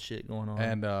wild shit going on.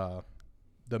 And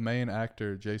the main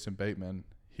actor, Jason Bateman,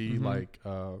 he Mhm. like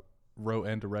wrote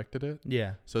and directed it.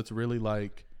 yeah. So it's really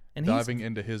like And diving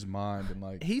into his mind and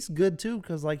like, he's good too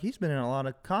because like he's been in a lot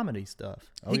of comedy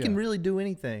stuff. Oh, He can yeah. really do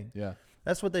anything. yeah.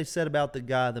 That's what they said about the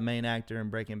guy, the main actor in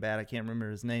Breaking Bad. I can't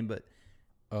remember his name, but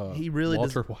he really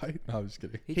Walter White? No, I'm just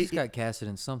kidding. he he- just got casted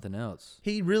in something else.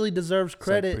 he really deserves It's, like,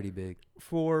 credit pretty big.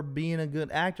 for being a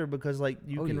good actor because like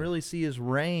you Oh, can yeah. really see his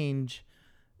range.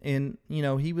 And you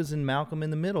know he was in Malcolm in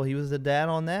the Middle. He was the dad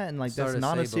on that, and like Sorry that's to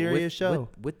not say, a but serious show.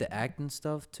 With the acting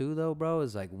stuff too, though, bro,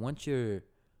 is like once you're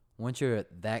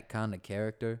that kind of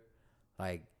character,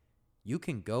 like you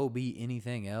can go be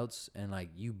anything else, and like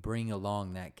you bring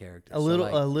along that character. a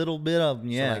little bit of them,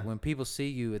 yeah. So like when people see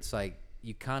you, it's like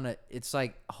you kind of it's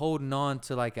like holding on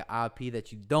to like an IP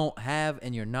that you don't have,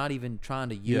 and you're not even trying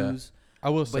to Yeah. use, I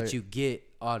will say, but you get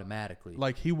automatically.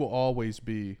 like, he will always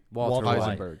be Walter White.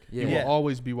 Heisenberg. Yeah. He Yeah. will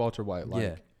always be Walter White. Like,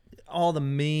 yeah. All the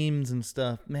memes and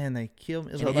stuff, man, they kill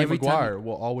me. It's And like- Tobey every time Maguire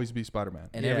will always be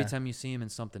Spider-Man. And every Yeah. time you see him in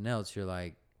something else, you're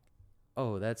like,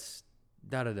 oh, that's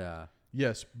da da da.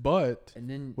 Yes, but And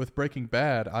then with Breaking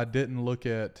Bad, I didn't look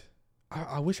at.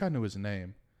 I wish I knew his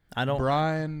name. I don't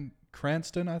Bryan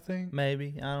Cranston, I think.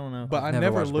 maybe I don't know. But I never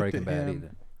never watched looked Breaking at Bad him.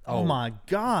 either. oh my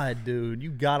god, dude, you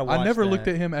gotta watch. I never looked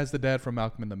that. at him as the dad from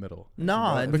Malcolm in the Middle.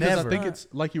 Nah, Because never. I think it's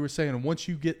like you were saying. Once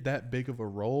you get that big of a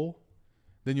role,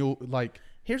 then you'll like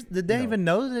Did they No. even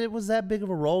know that it was that big of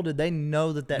a role? Did they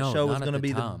know that No, show not was at going to the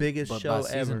be the time, biggest but show by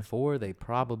season ever? 4, they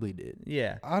probably did.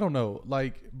 Yeah. I don't know.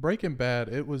 Like Breaking Bad,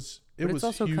 it was But was it's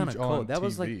also huge kind of on cool. That TV.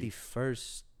 was like the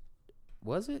first.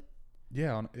 Was it?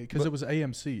 Yeah, because But- it was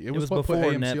AMC. It was was what put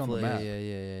before AMC on the Netflix. map.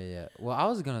 Yeah. Well, I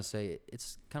was gonna say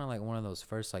it's kind of like one of those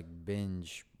first like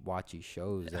binge watchy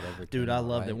shows that ever. Dude, came I out,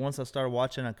 loved right? it. Once I started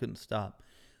watching, I couldn't stop.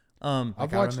 I've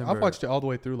Like, I watched remember- it all the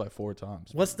way through like 4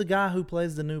 times. What's the guy who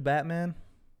plays the new Batman?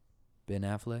 Ben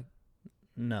Affleck.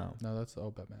 No. No, that's the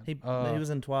old Batman. He was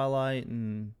in Twilight,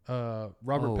 and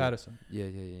Robert Oh. Pattinson. Yeah.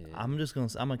 I'm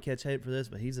gonna catch hate for this,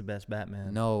 but he's the best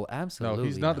Batman. No, absolutely. No,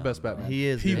 he's not the best bro. Batman. He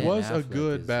is. He Ben was a Affleck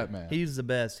good is- Batman. He's the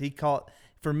best. He caught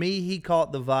the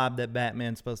vibe that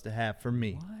Batman's supposed to have for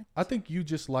me. What? I think you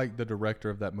just like the director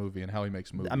of that movie and how he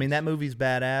makes movies. I mean, that movie's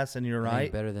badass, and you're It ain't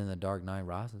right, better than the Dark Knight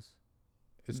Rises.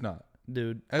 It's not.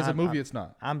 dude. As a I'm- movie, I'm, it's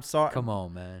not. I'm sorry. Come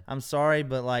on, man. I'm sorry,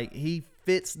 but like he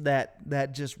fits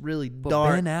that just really But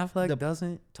dark. Ben Affleck the-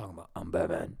 doesn't. Talking about I'm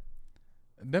Batman.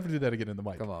 Never do that again in the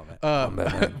mic. Come on, man. I'm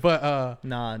Batman. But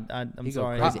Nah, I'm He go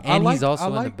sorry. crazy. I And liked- he's also I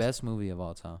in the liked- best movie of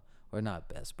all time, or not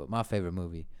best, but my favorite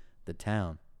movie, The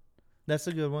Town. That's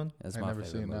a good one, That's I've my never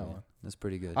favorite seen movie. that one. That's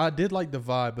pretty good. I did like the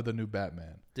vibe of the new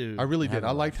Batman. dude. I really I did. haven't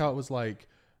I liked watched how it was like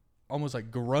almost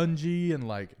like grungy and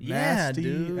like Yeah, nasty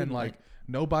dude, and like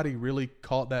nobody really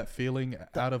caught that feeling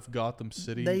out of Gotham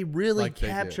City. They really like they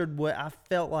did. captured what I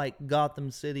felt like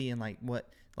Gotham City, and like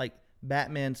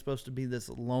Batman's supposed to be this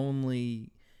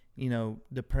lonely,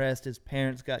 depressed. His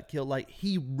parents got killed. Like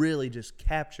he really just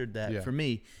captured that Yeah. for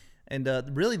me. And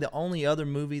really, the only other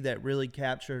movie that really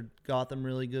captured Gotham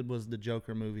really good was the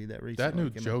Joker movie that recently That new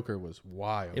came out. Joker was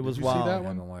wild. It was Did you wild. See I that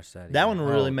one? haven't watched that. That either. one will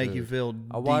really Oh, make you dude. feel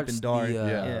I deep watched and dark. the,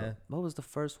 yeah. What was the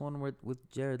first one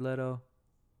with Jared Leto?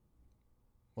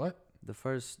 What? The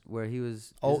first where he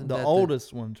was. Oh, isn't the that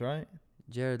oldest ones, right?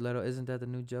 Jared Leto. Isn't that the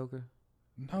new Joker?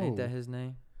 No. Ain't that his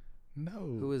name? No.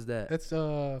 Who is that? That's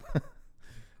Who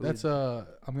that's is-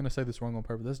 I'm gonna say this wrong on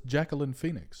purpose. That's Jacqueline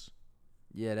Phoenix.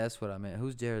 Yeah, that's what I meant.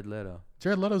 Who's Jared Leto?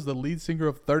 Jared Leto's the lead singer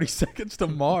of 30 Seconds to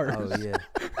Mars. Oh yeah,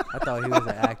 I thought he was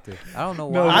an actor. I don't know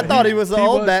why. No, I thought he was the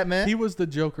old Batman. He was the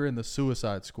Joker in the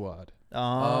Suicide Squad.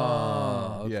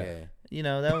 Oh, yeah. okay.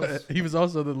 That was. He was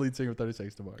also the lead singer of 30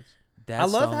 Seconds to Mars.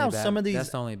 That's love the how only some of these- That's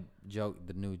the only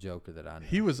the new Joker that I know.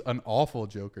 He was an awful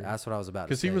Joker. That's what I was about to say.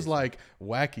 Because he was so- like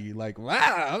wacky, like,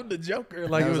 wow, I'm the Joker.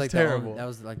 Like, that it was like the only- terrible. that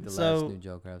was like the So- last new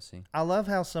Joker I've seen. I love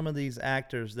how some of these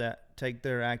actors that take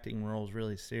their acting roles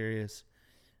really serious.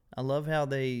 I love how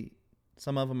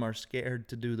some of them are scared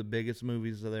to do the biggest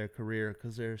movies of their career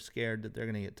because they're scared that they're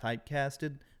going to get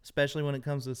typecasted, especially when it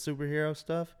comes to superhero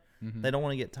stuff. Mhm. They don't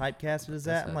want to get typecasted as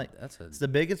that. I'm like, that's a it's the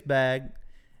biggest bag.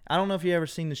 I don't know if you ever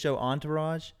seen the show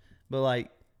Entourage, but like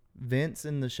Vince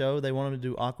in the show, they want him to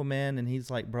do Aquaman, and he's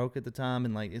like broke at the time,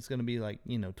 and like it's going to be like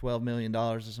 $12 million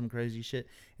or some crazy shit.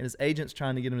 And his agent's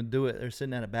trying to get him to do it. They're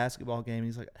sitting at a basketball game. And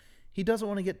he's like, he doesn't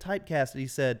want to get typecasted. He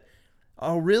said,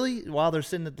 "Oh, really?" While they're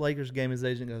sitting at the Lakers game, his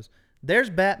agent goes, "There's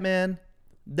Batman,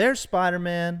 there's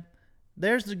Spiderman,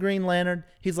 there's the Green Lantern."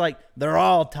 He's like, "They're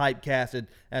all typecasted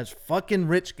as fucking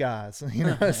rich guys."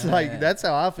 It's like that's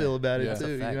how I feel about Yeah. it That's a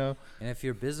too. fact. And if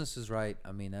your business is right,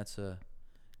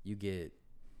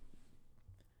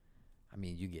 I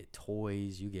mean, you get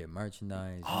toys, you get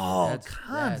merchandise. Oh, that's,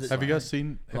 kinds that's of- Have you guys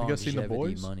seen The longevity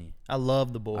Boys? Money. I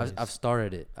love the boys. I've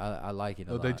started it. I like it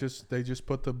a Oh, lot. they just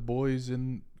put the boys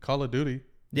in Call of Duty.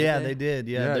 yeah, they? they did.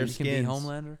 Yeah, Yeah, their you can be skins.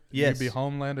 Homelander. Yes, You can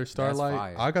be Homelander, Starlight.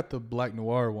 fire. I got the Black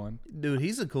Noir one. dude,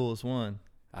 he's the coolest one.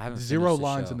 I haven't Zero finished the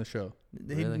lines show. in the show.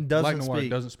 He Really? doesn't Black Noir speak.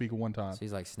 doesn't speak one time. So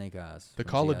he's like Snake Eyes. The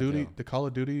from Call of G.I. Duty, Joe. the Call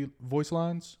of Duty voice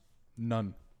lines,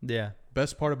 none. Yeah,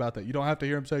 Best part about that, you don't have to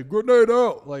hear him say "grenade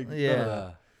out." Like, none of Yeah.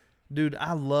 that. dude,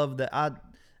 I love that.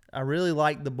 I really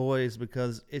like the boys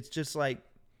because it's just like,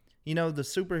 the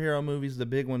superhero movies, the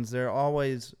big ones, they're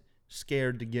always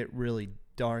scared to get really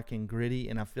dark and gritty,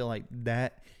 and I feel like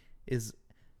that is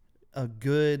a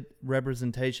good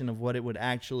representation of what it would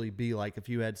actually be like if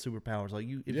you had superpowers. Like if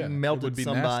Yeah, you it melted would be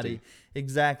somebody. nasty.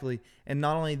 Exactly. And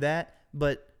not only that,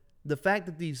 but the fact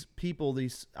that these people,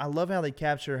 I love how they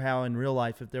capture how in real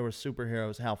life, if there were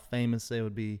superheroes, how famous they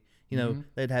would be. Mm-hmm.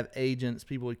 They'd have agents,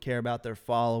 people would care about their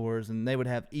followers, and they would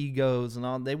have egos and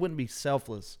all. They wouldn't be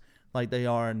selfless like they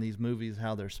are in these movies,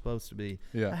 how they're supposed to be.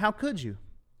 Yeah. How could you?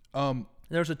 Um,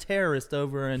 There's a terrorist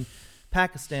over in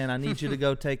Pakistan. I need you to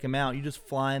go take him out. You just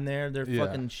fly in there. They're Yeah.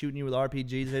 fucking shooting you with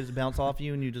RPGs. They just bounce off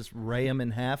you, and you just ray them in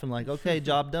half and like, okay,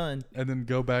 job done. and then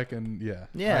go back and I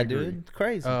Yeah, agree. dude. It's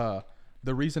crazy.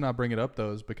 The reason I bring it up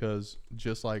though is because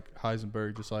just like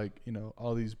Heisenberg, just like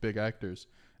all these big actors,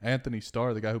 Anthony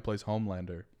Starr, the guy who plays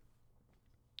Homelander,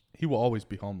 he will always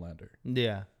be Homelander.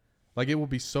 Yeah. Like, it will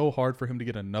be so hard for him to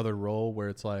get another role where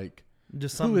it's like,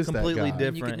 Just who something is that completely guy?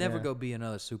 different. You could never yeah. go be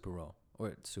another super role.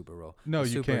 No, a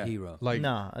you can't. superhero. Like,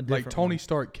 Nah, a like different Tony one.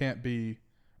 Stark can't be,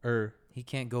 or He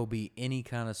can't go be any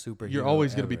kind of superhero. you're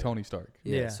always going to be ever. Tony Stark.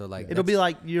 Yeah, Yeah. so like It'll be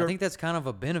like I you're. think that's kind of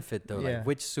a benefit though. Yeah. Like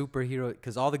which superhero,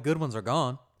 because all the good ones are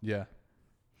gone. Yeah.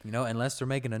 You know, unless they're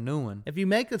making a new one. If you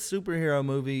make a superhero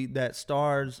movie that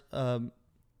stars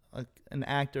an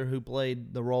actor who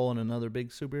played the role in another big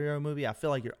superhero movie, I feel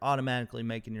like you're automatically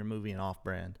making your movie an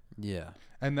off-brand. Yeah.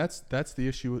 And that's the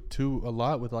issue too a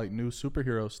lot with like new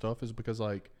superhero stuff is because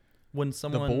like When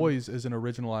someone The Boys is an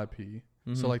original IP.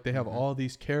 So like they have all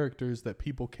these characters that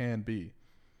people can be.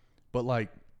 But like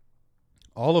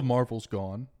all of Marvel's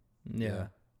gone. yeah.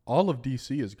 All of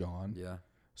DC is gone. Yeah.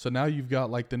 So now you've got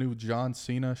like the new John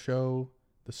Cena show,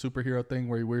 the superhero thing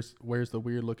where he wears the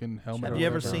weird looking helmet. Have or you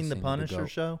ever whatever. seen the Seen the Punisher goat.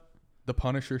 show? The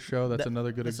Punisher show? That's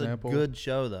another good it's example. a good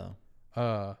show though.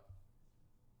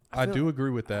 I feel- do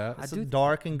agree with that. I It's do-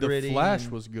 dark and The gritty. Flash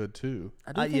and- was good too.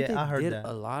 I do think they I heard did that.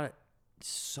 a lot,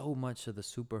 so much of the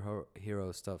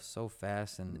superhero stuff so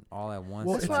fast and all at once.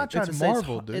 Well, That's It's what I like- try it's to say.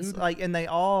 Marvel, It's dude. like, and they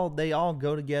all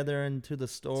go together into the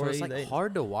so story. it's like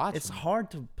hard to watch. It's them.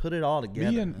 hard to put it all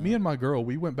together. Me and my girl,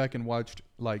 we went back and watched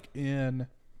like in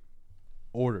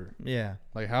order, yeah.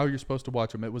 like how you're supposed to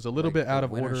watch them. It was a little Like, bit out the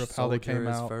of Winter order of how they Soldier came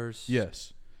is out. first.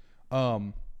 Yes.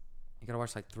 You gotta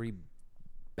watch like 3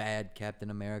 bad Captain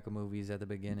America movies at the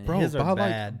beginning. Bro, His are by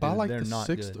bad, like by dude. like They're the not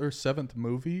 6th good. or 7th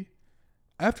movie,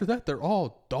 after that they're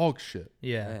all dog shit.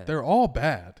 Yeah. Yeah. They're all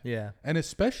bad. Yeah. And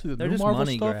especially the They're new just Marvel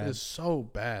money stuff grabs. is so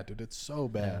bad, dude. It's so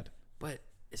bad. But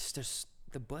it's just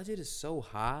the budget is so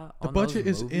high. The on budget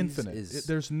those is movies infinite. is-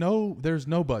 There's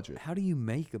no budget. how do you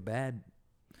make a bad?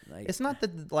 Like It's not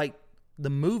that like the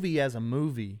movie as a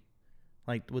movie,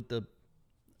 like with the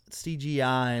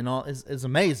CGI and all is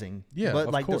amazing. Yeah, but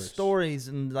of like course. the stories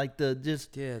and like the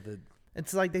just the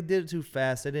it's like they did it too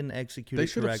fast. They didn't execute They it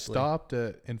should have correctly. stopped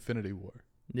at Infinity War.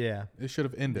 Yeah. It should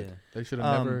have ended. Yeah. They should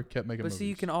have Um, never kept making But movies. see,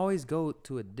 you can always go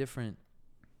to a different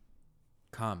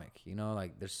comic. You know,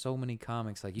 like there's so many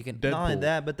comics. Like you can Deadpool. Not only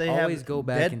that, but they always have go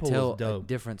back and Deadpool tell is dope. a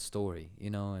different story. You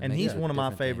know, And make he's it a one of my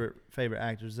different thing. favorite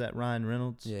actors. Is that Ryan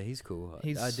Reynolds? Yeah, he's cool. I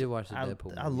He's- did watch the I-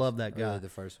 Deadpool. I movies. love that guy. Really, the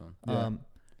first one. Yeah.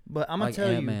 But I'm gonna Like tell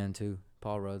you, Ant-Man too.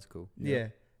 Paul Rudd's cool. yeah.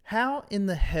 How in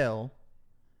the hell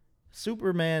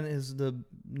Superman is the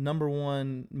number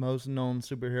one most known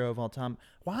superhero of all time?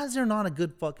 Why is there not a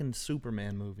good fucking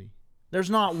Superman movie? There's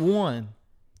not one.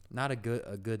 Not a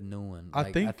good new one. I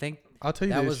Like, think- I'll tell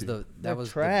you that the was issue. the They're that was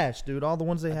trash, dude. All the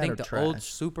ones they I had think are the trash. old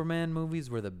Superman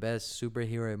movies were the best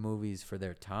superhero movies for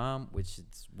their time, which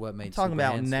is what made I'm talking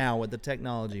about Superman now with the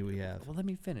technology we have. Well, let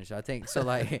me finish. I think so.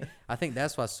 Like, I think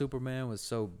that's why Superman was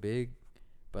so big.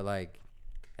 But like,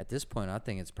 at this point, I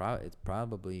think it's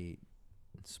probably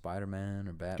Spiderman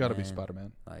or Batman. Got to be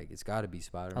Spider-Man. Like, it's got to be I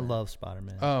Spider-Man. love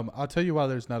Spider-Man. I'll tell you why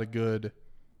there's not a good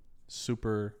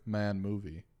Superman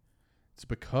movie. It's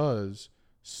because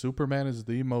Superman is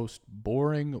the most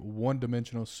boring,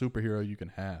 one-dimensional superhero you can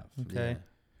have. Okay.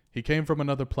 He came from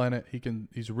another planet.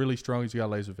 He's really strong. He's got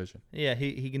laser vision. Yeah,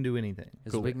 he can do anything.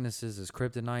 His Cool. weaknesses is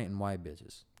kryptonite and white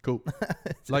bitches. Cool.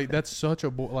 Like that's such a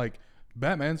like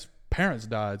Batman's parents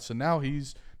died, so now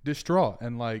he's distraught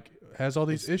and like has all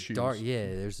these It's issues. Dark. Yeah,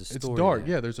 there's a story. It's dark.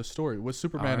 there. Yeah, there's a story. With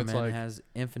Superman, Iron it's Man like has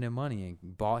infinite money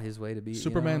and bought his way to be.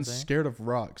 Superman's You know scared of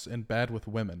rocks and bad with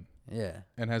women what I'm saying?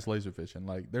 and has laser vision.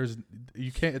 Like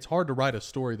you can't. It's hard to write a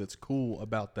story that's cool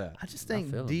about that. I just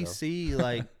think feel him, though. DC,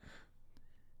 like,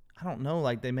 I don't know,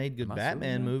 like they made good Am I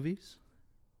Batman Superman? movies.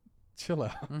 Chill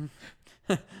out.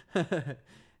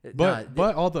 Yeah.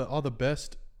 But all the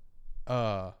best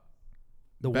The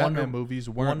Batman Wonder movies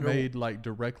weren't Wonder- made like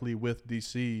directly with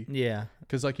DC Yeah.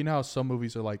 because like you know how some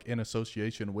movies are like in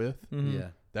association with. Mhm. Yeah.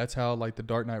 That's how like the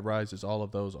Dark Knight Rises, all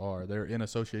of those are. They're in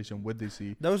association with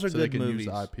DC. Those are so good they can movies.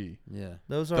 use the IP. Yeah.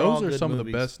 Those are all Those are good some of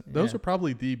movies. the best. Those Yeah. are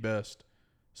probably the best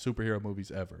superhero movies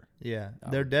ever. Yeah, I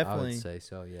they're would- I definitely. would say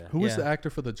so. Yeah. Who was Yeah. the actor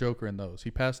for the Joker in those? He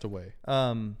passed away.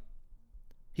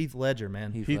 Heath Ledger,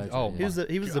 man. Heath He- Ledger, oh,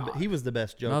 yeah. He was the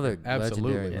best Joker. Another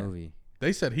Absolutely. legendary Yeah. movie.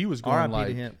 They said he was going R.I.P. like.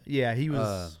 to him. Yeah, he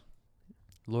was.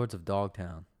 Lords of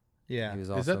Dogtown. yeah, He was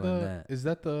Is also that the? in that. Is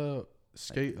that the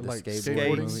skate the like skateboard skate,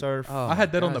 skateboarding? movie. surf. Oh I had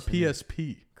my that on the gosh, you know.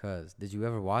 PSP. Cause did you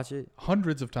ever watch it?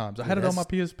 Hundreds of times. I Dude, had it on that's- my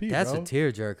PSP. That's bro. a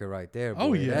tearjerker right there. Boy.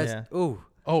 Oh, yeah. That's, ooh,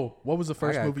 Oh, what was the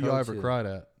first got movie y'all coach ever you. cried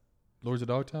at? Lords of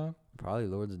Dogtown. probably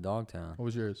Lords of Dogtown. What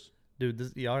was yours?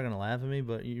 Dude, y'all are gonna laugh at me,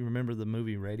 but you remember the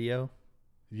movie Radio?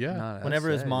 Yeah. Nah, that's Whenever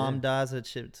his sad, mom yeah. dies, that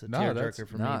shit's a Nah, tearjerker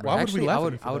for me. Nah, Why would we actually, laugh I at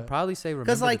would you for I would that? probably say remember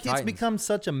Because the like it's Titans. become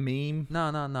such a meme. No.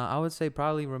 I would say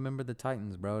probably remember the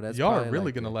Titans, bro. That's Y'all are probably really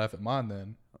like gonna laugh at mine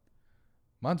then.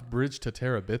 Mine's Bridge to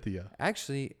Terabithia.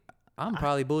 Actually, I'm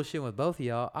probably bullshitting with both of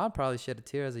y'all. I'd probably shed a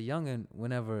tear as a youngin'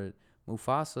 whenever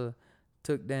Mufasa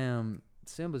took damn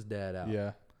Simba's dad out.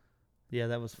 Yeah. Yeah,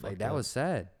 that was fucked Like that up. was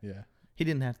sad. Yeah. He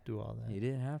didn't have to do all that. He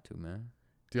didn't have to, man.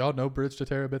 Do y'all know Bridge to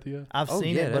Terabithia? I've Oh,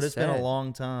 seen yeah, it, but that's it's been a sad.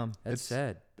 long time. That's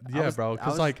It's- sad. Yeah, bro. I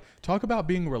Because was- like, talk about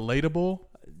being relatable.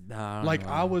 Nah, Like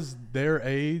I was their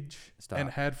age Stop. and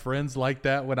had friends like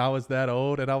that when I was that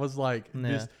old, and I was like, Yeah.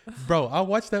 this, bro. I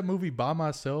watched that movie by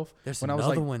myself There's when I was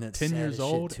another like one that's 10 sad years as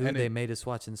shit, old, too. and They it made us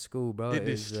watch in school, bro.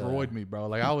 destroyed me, bro.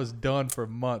 Like I was done for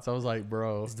months. I was like,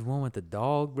 bro, It's the one with the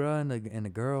dog, bro, and the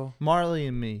girl. Marley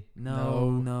and Me.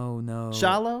 No.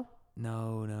 Shallow?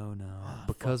 No.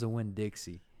 Because of Win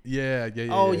Dixie. yeah.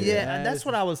 Oh, yeah. yeah. That's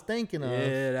what I was thinking of.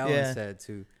 Yeah, that yeah. one's sad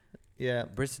too. Yeah.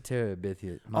 Bristol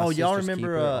Terabithia. Oh, y'all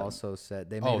remember, also sad.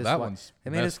 They made Oh, us that wa- one's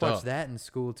They made us messed watch up. that in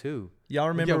school too. Y'all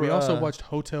remember? Yeah, we also watched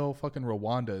Hotel fucking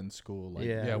Rwanda in school. Like,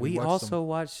 Yeah. yeah, we watched also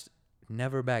watched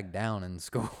Never Back Down in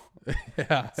school.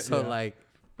 yeah. So yeah. like,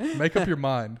 make up your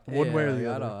mind, one way or the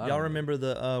I other. don't- Y'all remember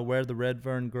the Where the Red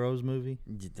Fern Grows movie?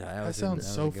 That sounds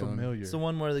so familiar. It's the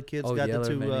one where the kids Old got Yeller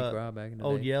the made two. me cry back in the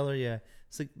Old day. Yeller, yeah.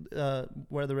 It's like,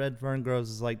 Where the Red Fern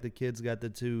Grows is like the kids got the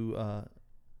two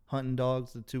hunting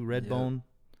dogs, the two red Yep. bone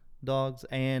dogs,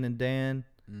 Ann and Dan,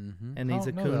 Mm-hmm. and he's I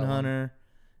a don't know coon that one. hunter,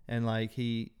 and like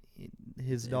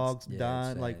his dogs yeah, it's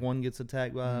died. Like sad. one gets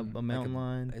attacked by a mountain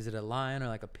lion. Is it a lion or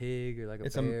like a pig or like a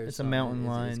It's bear? a or it's a something? mountain It's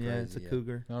lion. Yeah, it's a crazy,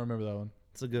 cougar. I don't remember that one.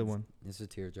 It's a good one. It's a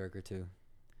tearjerker too.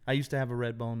 I used to have a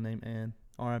red bone named Ann.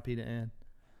 R.I.P. to Ann.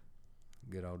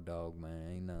 Good old dog,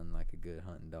 man. Ain't nothing like a good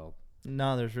hunting dog.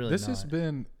 No, there's really This not. has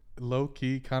been low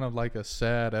key, kind of like a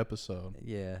sad episode.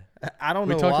 Yeah. I don't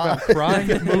We know talked why. about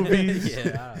crying at movies.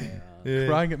 yeah. Yeah.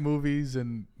 Crying at movies,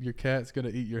 and your cat's gonna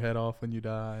eat your head off when you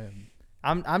die.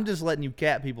 And I'm just letting you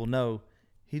cat people know.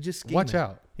 He's just scheming. watch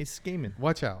out, He's scheming.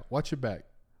 watch out, watch your back.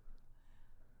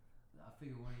 I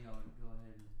figure one of y'all would go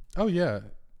ahead and Oh yeah,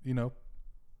 you know,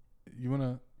 you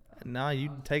wanna. Nah, you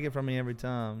take it from me every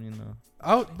time, you know.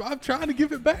 I'm trying to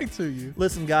give it back to you.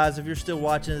 Listen, guys, if you're still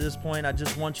watching at this point, I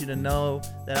just want you to know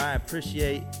that I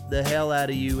appreciate the hell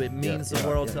out of you. It means the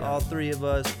world to all three of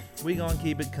us. We gonna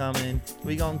keep it coming.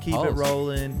 We gonna keep it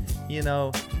rolling. You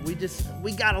know,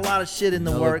 we got a lot of shit in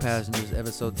the No works. Look Passengers,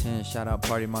 episode 10. Shout out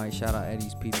Party Mike. Shout out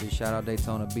Eddie's Pizza. Shout out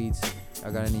Daytona Beats.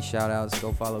 Y'all got any shout outs?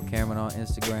 Go follow Cameron on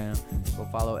Instagram. Go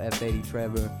follow F80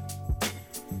 Trevor.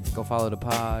 Go follow the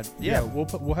pod. Yeah.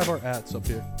 we'll have our ats up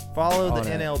here. Follow All the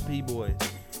that. NLP boys.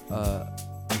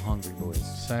 I'm hungry, boys.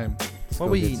 Same. Let's What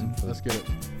go we get eating? some food. Let's get it.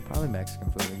 Probably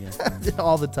Mexican food again.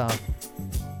 All the time.